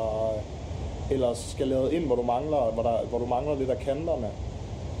 eller skaleret ind, hvor du mangler lidt af kanterne.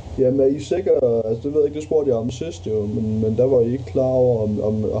 Jamen, er I sikre, altså det ved jeg ikke, det spurgte jeg om sidst jo, men der var I ikke klar over,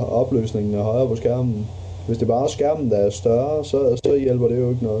 om opløsningen er højere på skærmen. Hvis det bare er skærmen, der er større, så hjælper det jo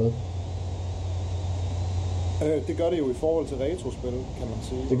ikke noget. Det gør det jo i forhold til retrospil, kan man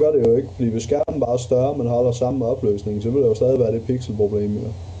sige. Det gør det jo ikke, fordi hvis skærmen bare er større, men holder samme opløsning, så vil det jo stadig være det pixelproblem, jo.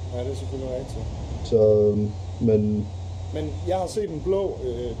 Ja, det er selvfølgelig rigtigt. Så, Men jeg har set en blå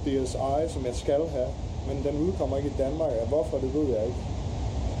DSi, som jeg skal have, men den udkommer ikke i Danmark. Hvorfor, det ved jeg ikke.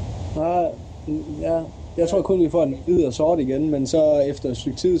 Nej, ja. Jeg tror kun, vi får en hvid og sort igen, men så efter et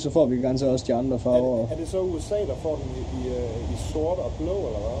stykke tid, så får vi ganske også de andre farver. Er det så USA, der får den i sort og blå,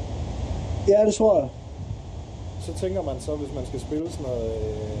 eller hvad? Ja, det tror jeg. Så tænker man så, hvis man skal spille sådan noget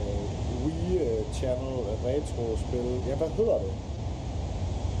Wii Channel retro-spil, ja, hvad hedder det?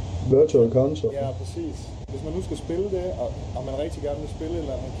 Virtual Console. Ja, præcis. Hvis man nu skal spille det, og man rigtig gerne vil spille et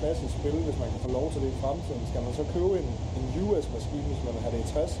eller andet klassisk spil, hvis man kan få lov til det i fremtiden, skal man så købe en US-maskine, hvis man vil have det i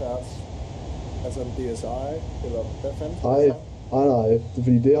 60 Hz? Altså en DSi, eller hvad fanden? Nej,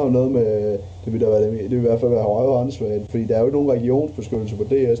 fordi det har jo noget med, det vil i hvert fald være højere åndssvagt, fordi der er jo ikke nogen regionsbeskyttelse på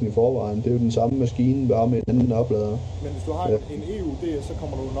DS'en i forvejen, det er jo den samme maskine, bare med en anden oplader. Men hvis du har en EU-DS, så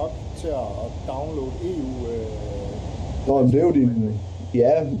kommer du nok til at downloade EU... Nå, men det er jo din...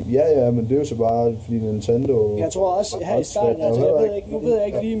 Ja, men det er jo så bare, fordi Nintendo... Jeg tror også, her i starten, altså nu ved jeg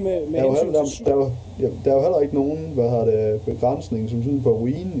ikke lige med der er jo heller ikke nogen, begrænsning, som sådan på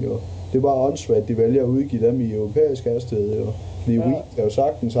Wii'en, jo. Det er bare åndssvagt, de vælger at udgive dem i europæisk hastighed, jo. Fordi Wii er jo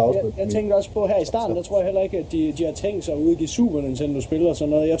sagtens afspillet. Jeg tænkte også på her i starten, der tror jeg heller ikke, at de har tænkt sig at udgive Super Nintendo-spil og sådan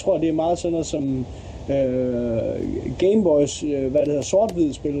noget. Jeg tror, det er meget sådan noget som Game Boys,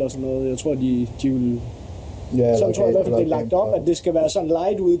 sort-hvid spil og sådan noget. Jeg tror, de vil... Ja, sådan tror jeg i hvert fald, det er lagt op, at det skal være sådan en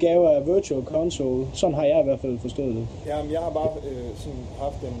light udgave af Virtual Console. Sådan har jeg i hvert fald forstået det. Jamen, jeg har bare sådan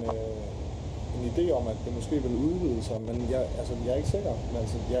haft en idé om, at det måske vil udvide sig, men jeg er ikke sikker. Men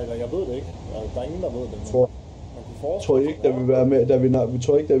altså, jeg ved det ikke. Der er ingen, der ved det. Tror I ikke,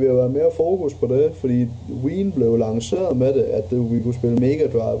 der vil være mere fokus på det, fordi Wii blev lanceret med det, at vi kunne spille Mega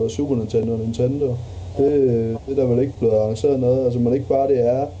Drive og Super Nintendo og Nintendo. Det er der vel ikke blevet lanceret noget. Altså, man ikke bare det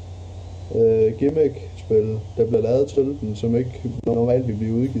er gimmick-spil, der bliver lavet til den, som ikke normalt vil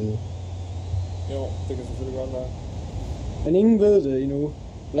blive udgivet. Jo, det kan selvfølgelig godt være. Men ingen ved det endnu.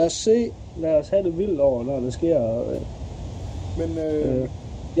 Lad os have det vildt over, når det sker. Men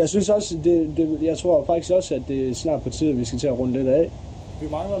jeg synes også, jeg tror faktisk også, at det er snart på tide, at vi skal til at runde lidt af. Vi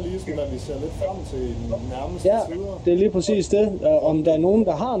mangler lige sådan, at vi ser lidt frem til den nærmeste tider. Ja, det er lige præcis det. Om der er nogen,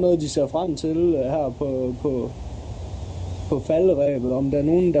 der har noget, de ser frem til her på falderæbet. Om der er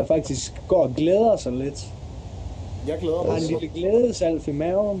nogen, der faktisk går og glæder sig lidt. Jeg glæder mig. Har en lille glædesalf i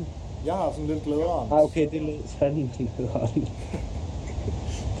maven. Jeg har sådan lidt glæderen. Okay, det lød fandme nederen.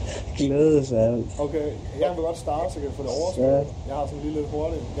 Glædesalf. Okay, jeg vil godt starte, så jeg kan få det overstået. Ja. Jeg har sådan lige lidt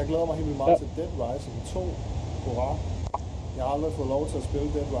hurtigt. Jeg glæder mig helt vildt meget til Dead Rising 2. Hurra. Jeg har aldrig fået lov til at spille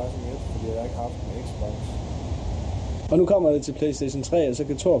Dead Rising 1, fordi jeg ikke har haft en Xbox. Og nu kommer det til PlayStation 3, og så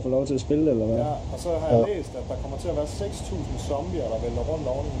kan Thor få lov til at spille det, eller hvad? Ja, og så har jeg læst, at der kommer til at være 6.000 zombier, der vælter rundt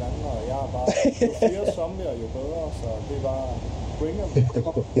oven i hinanden, og jeg er bare, jo flere zombier, jo bedre, så det er bare bring them.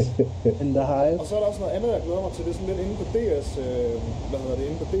 Og så er der også noget andet, jeg glæder mig til, det er sådan lidt inde på DS,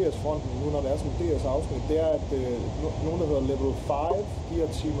 inde på DS-fronten, nu når det er sådan en DS-afsnit, det er, at nogen, der hedder Level 5, de har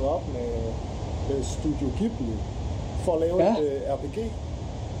teamet op med Studio Ghibli, for at lave et RPG,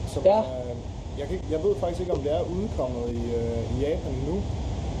 som Jeg ved faktisk ikke, om det er udkommet i Japan endnu,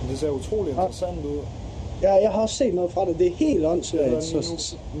 men det ser utrolig interessant ud. Ja, jeg har også set noget fra det. Det er helt åndssvagt. Det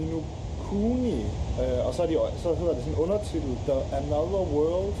hedder Nino Kuni, og så hedder det sådan en undertitel, The Another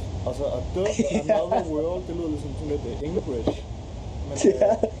World, altså Another World, det lyder ligesom sådan lidt English. Men,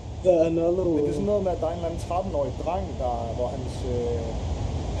 ja, The Another World. Men det er sådan noget med, at der er en eller anden 13-årig dreng, hvor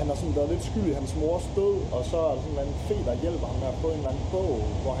han er sådan været lidt skyld i hans mors død, og så er der sådan en eller anden fe, der hjælper ham med at få en eller anden bog,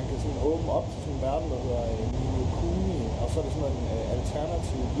 hvor han kan sådan åbne op til sådan en verden, der hedder Nino Kuni, og så er det sådan en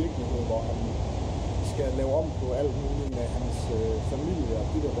alternativ virkelighed, hvor han skal lave om på alt muligt med hans familie og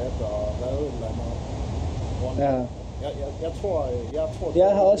dit og dat og redde et eller andet. Ja. Jeg tror jeg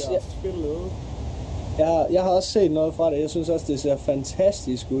har også spillet. Jeg har også set noget fra det. Jeg synes også, det ser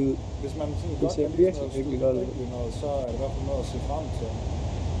fantastisk ud. Hvis man sådan det godt ser kan virkelig godt ud. Så er det i hvert fald noget at se frem til.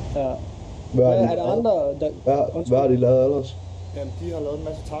 Ja. Hvad er der andre, hvad har de lavet ellers? Jamen, de har lavet en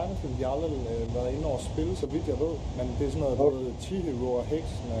masse tegnefilm. De har aldrig været inde over spil, så vidt jeg ved. Men det er sådan noget, både Chihiro og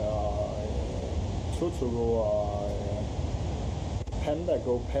Heksene og Totoro og Panda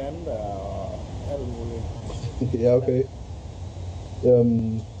Go Panda og alt muligt. Ja, okay.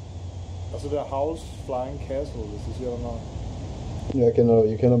 Og så der House Flying Castle, hvis det siger noget.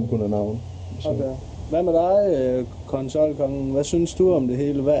 Jeg kender dem kun af navn. Okay. Hvad med dig, konsolkongen? Hvad synes du om det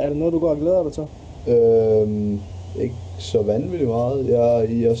hele? Er det noget, du går og glæder dig til? Ikke så vanvittigt meget.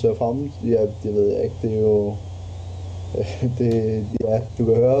 Jeg ser frem. Jeg ved ikke, det er jo... du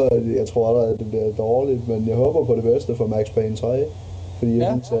kan høre, jeg tror aldrig, at det bliver dårligt, men jeg håber på det bedste for Max Payne 3. Fordi jeg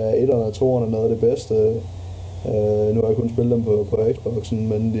synes, at 1'erne og 2'erne er noget af det bedste. Nu har jeg kun spillet dem på Xboxen,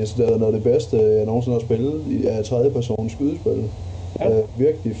 men det er noget af det bedste, jeg nogensinde har spillet i tredjepersons skydespil.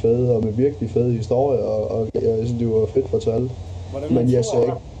 Virkelig fede, og med virkelig fede historier, og jeg synes, det var fedt fortalt. Men jeg ser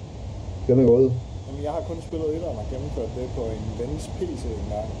ikke... Den er gået. Jamen, jeg har kun spillet 1'erne og gennemført det på en vens PC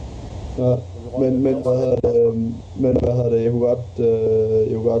engang. Ja, men hvad hedder det, jeg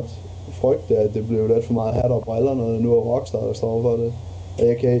kunne godt frygte, at det blev lidt for meget hat og briller, når nu er Rockstar, der står for det.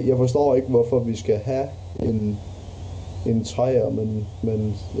 Og jeg forstår ikke, hvorfor vi skal have en træer,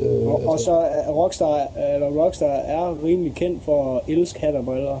 men og så er Rockstar er rimelig kendt for at elske hat og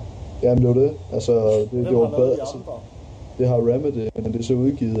briller. Jamen det var det. Altså, det var bedre. Altså, det har Remedy, men det er så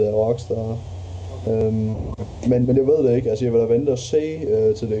udgivet af Rockstar. Men jeg ved det ikke, altså jeg vil da vente og se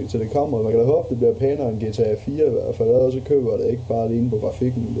til det kommer. Man kan da håbe, det bliver pænere end GTA 4 i hvert fald, og så køber det ikke bare alene på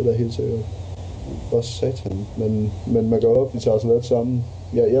grafikken, det er da helt sikkert. For satan, men man kan håbe, de tager sig lidt sammen.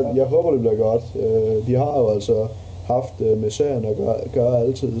 Jeg håber, det bliver godt. De har jo altså haft med serien at gøre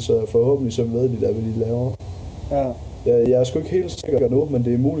altid, så forhåbentlig så ved de, hvad de laver. Ja. Jeg er sgu ikke helt sikker nu, men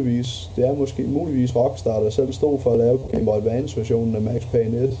det er måske muligvis Rockstar, der selv stod for at lave Game Boy Advance-versionen af Max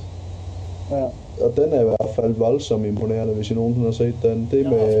Payne 1. Ja. Og den er i hvert fald voldsomt imponerende, hvis I nogensinde har set den. Det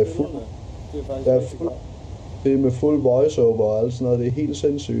er med fuld voiceover og alt sådan noget, det er helt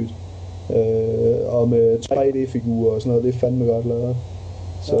sindssygt. Og med 3D-figurer og sådan noget, det er fandme godt lavet.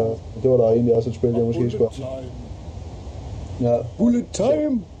 Så det var der egentlig også et spil, jeg måske skulle have. Ja. Bullet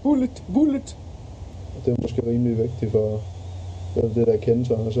time! Bullet! Det er måske rimelig vigtigt for det der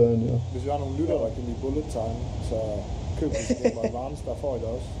kendetegn af serien, ja. Hvis vi har nogle lyttere, der kan lide bullet time, så køb det Game Boy Advance, der får I det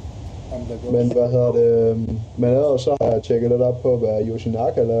også. Men hvad hedder det? Men ellers så har jeg tjekket lidt op på, hvad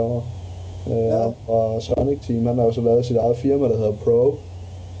Yoshinaka laver. Og Sonic Team, han har jo så lavet sit eget firma, der hedder Pro.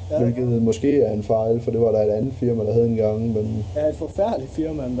 Hvilket måske er en fejl, for det var der et andet firma, der hed engang, men... Ja, et forfærdeligt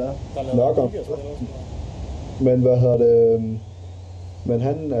firma, der nok om. Men hvad hedder det? Men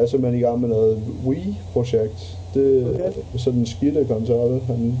han er simpelthen i gang med noget Wii-projekt. Det er sådan en skidte-konsol,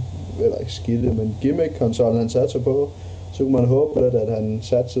 eller ikke skidte, men gimmick-konsol, han satser på. Så kunne man håbe lidt, at han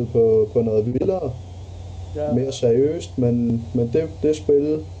satsede på noget vildere, mere seriøst, men det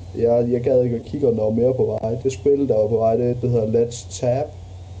spil, jeg gad ikke at kigge, om der var mere på vej. Det spil, der var på vej, det hedder Let's Tap,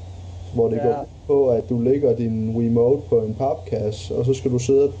 hvor det går på, at du lægger din Wiimote på en papkasse, og så skal du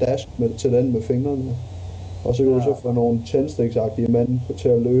sidde og dash til den med fingrene. Og så kan du så få nogle tændstikagtige mænd til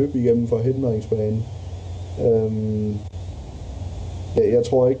at løbe igennem forhindringsbanen. Jeg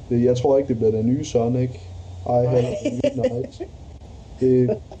tror ikke, det bliver den nye Sonic. Ej, heller Midnight.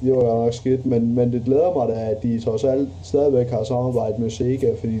 Det var nok skidt, men det glæder mig da, at de trods alt stadigvæk har samarbejdet med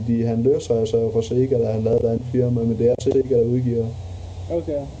Sega, fordi han løser sig jo for Sega, da han lavede den firma, men det er Sega, der udgiver.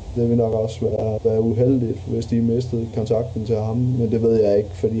 Okay. Det vil nok også være uheldigt, hvis de mistede kontakten til ham, men det ved jeg ikke,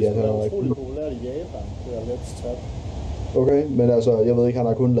 fordi at han er utroligt populært i Japan, det er Let's Tap. Okay, men altså, jeg ved ikke, han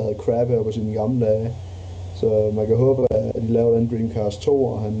har kun lavet crap her på sine gamle dage, så man kan håbe, at de laver den Dreamcast 2,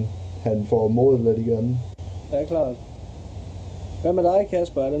 og han får modet lidt igen. Ja, klart. Hvad med dig,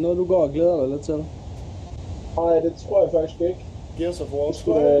 Kasper? Er det noget, du går og glæder dig lidt til? Nej, det tror jeg faktisk ikke. Gears of War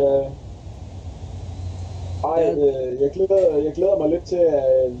 3? Jeg glæder mig lidt til,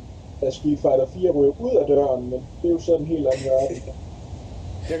 at Street Fighter 4 ryger ud af døren, men det er jo sådan en helt anden verden.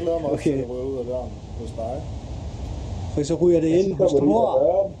 Jeg glæder mig også til at ryge ud af døren hos dig. For så ryger det ind hos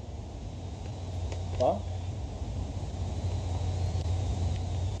mor. Hvad?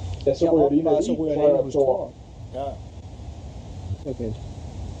 Ja, så ryger det ind hos Thor. Ja. Okay. Det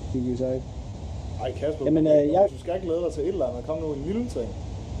kan vi så ikke. Ej Kasper, jamen, du skal ikke glæde dig til et eller andet. Kom nu en lille ting.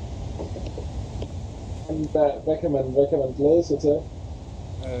 Hvad kan man glæde sig til?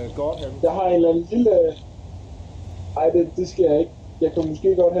 Godham. Jeg har en eller anden lille... Ej, det skal jeg ikke. Jeg kan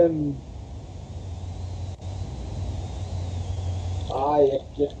måske godt have en...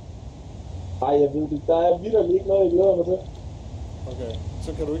 jeg ved det. Der er vitterligt ikke noget, jeg glæder mig til. Okay,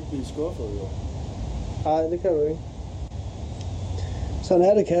 så kan du ikke blive skuffet, jo. Nej, det kan du ikke. Sådan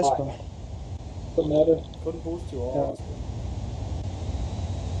er det, Kasper. Nej. Sådan er det. Kun positiv overraskelse.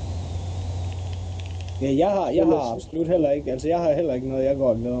 Ja, jeg har absolut heller ikke, altså jeg har heller ikke noget, jeg går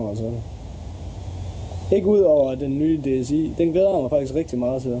og glæder mig til. Ikke ud over den nye DSi, den glæder jeg mig faktisk rigtig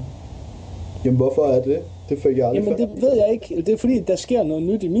meget til. Jamen hvorfor er det? Det fik jeg aldrig. Jamen det ved jeg ikke, det er fordi, der sker noget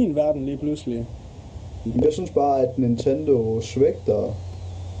nyt i min verden lige pludselig. Jeg synes bare, at Nintendo svigter.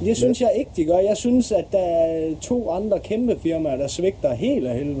 Det synes jeg ikke, de gør. Jeg synes, at der er 2 andre kæmpe firmaer, der svigter helt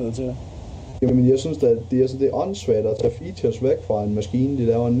af helvede til. Jamen jeg synes, at det er åndssvagt at tage features væk fra en maskine, de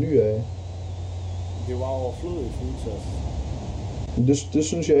laver en ny af. Det var overflødige features. Det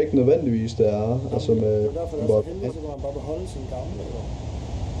synes jeg ikke nødvendigvis, det er. Jamen, altså med, det er derfor, det er så heldigt, så kan man bare beholde sin gamle.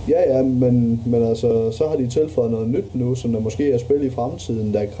 Ja, men altså, så har de tilføjet noget nyt nu, som der måske er spil i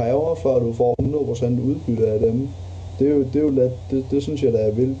fremtiden, der kræver, før du får 100% udbytte af dem. Det er jo let, det synes jeg, der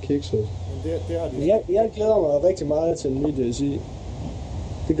er vildt kikset. Det har de... Jeg glæder mig rigtig meget til den nye DSi.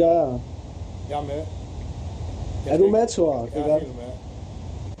 Det gør jeg. Jeg er med. Er du med, Thor? Jeg er helt med.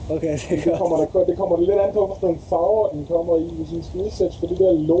 Okay, det er godt. Det kommer lidt an på, hvor nogle farver den kommer i, hvis den skal udsættes for det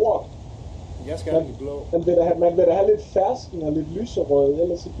der lort. Jeg skal have den blå. Man vil da have lidt fersken og lidt lyserød,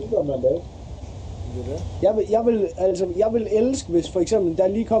 ellers så gider man det ikke. Det er det. Jeg vil elske, hvis for eksempel, der er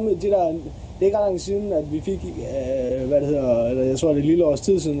lige kommet det der, det er ikke lang tid at vi fik, eller jeg tror det er et lille års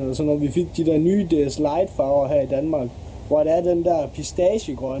tid siden, eller sådan noget, vi fik de der nye DS Lite farver her i Danmark, hvor der er den der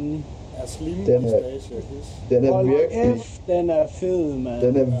pistachegrønne. Den er virkelig... Den er fed, mand.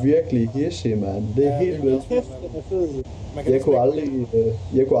 Den er virkelig hissig, mand. Det er helt vildt. Den er fed.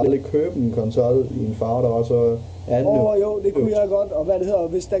 Jeg kunne aldrig købe en konsol i en farve, der var så anden. Jo, det kunne jeg godt. Og hvad det hedder,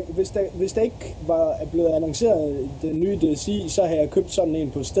 hvis der ikke var blevet annonceret den nye DSi, så havde jeg købt sådan en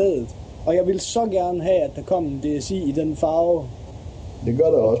på stedet. Og jeg ville så gerne have, at der kom en DSi i den farve. Det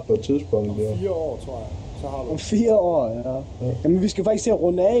gør der også på et tidspunkt, ja. Om 4 år, tror jeg. Så har du. Om 4 år, ja. Jamen, vi skal faktisk til at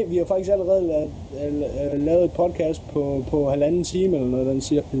runde af. Vi har faktisk allerede lavet et podcast på 1,5 time, eller noget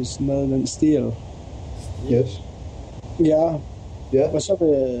den stil. Yes. Ja. Ja. Og så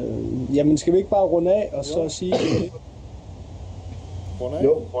jamen, skal vi ikke bare runde af, og så sige det? Runde af?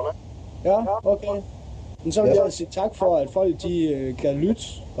 Jo. Ja, okay. Men så vil jeg sige tak for, at folk de kan lytte.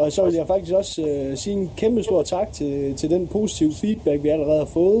 Og så vil jeg faktisk også sige en kæmpe stor tak til den positive feedback, vi allerede har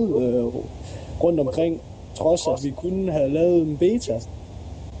fået rundt omkring, trods at vi kun havde lavet en beta.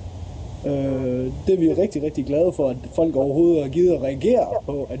 Det er vi rigtig, rigtig glade for, at folk overhovedet har givet at reagere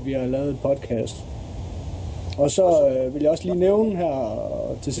på, at vi har lavet et podcast. Og så vil jeg også lige nævne her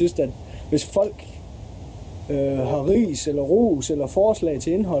til sidst, at hvis folk har ris eller ros eller forslag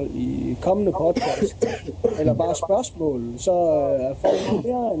til indhold i kommende podcast, eller bare spørgsmål, så er folk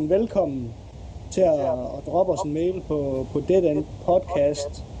mere end velkommen til at droppe os en mail på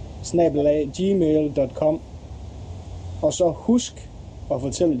deadendpodcast@gmail.com. Og så husk at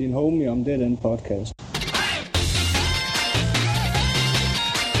fortælle din homie om Dead End Podcast.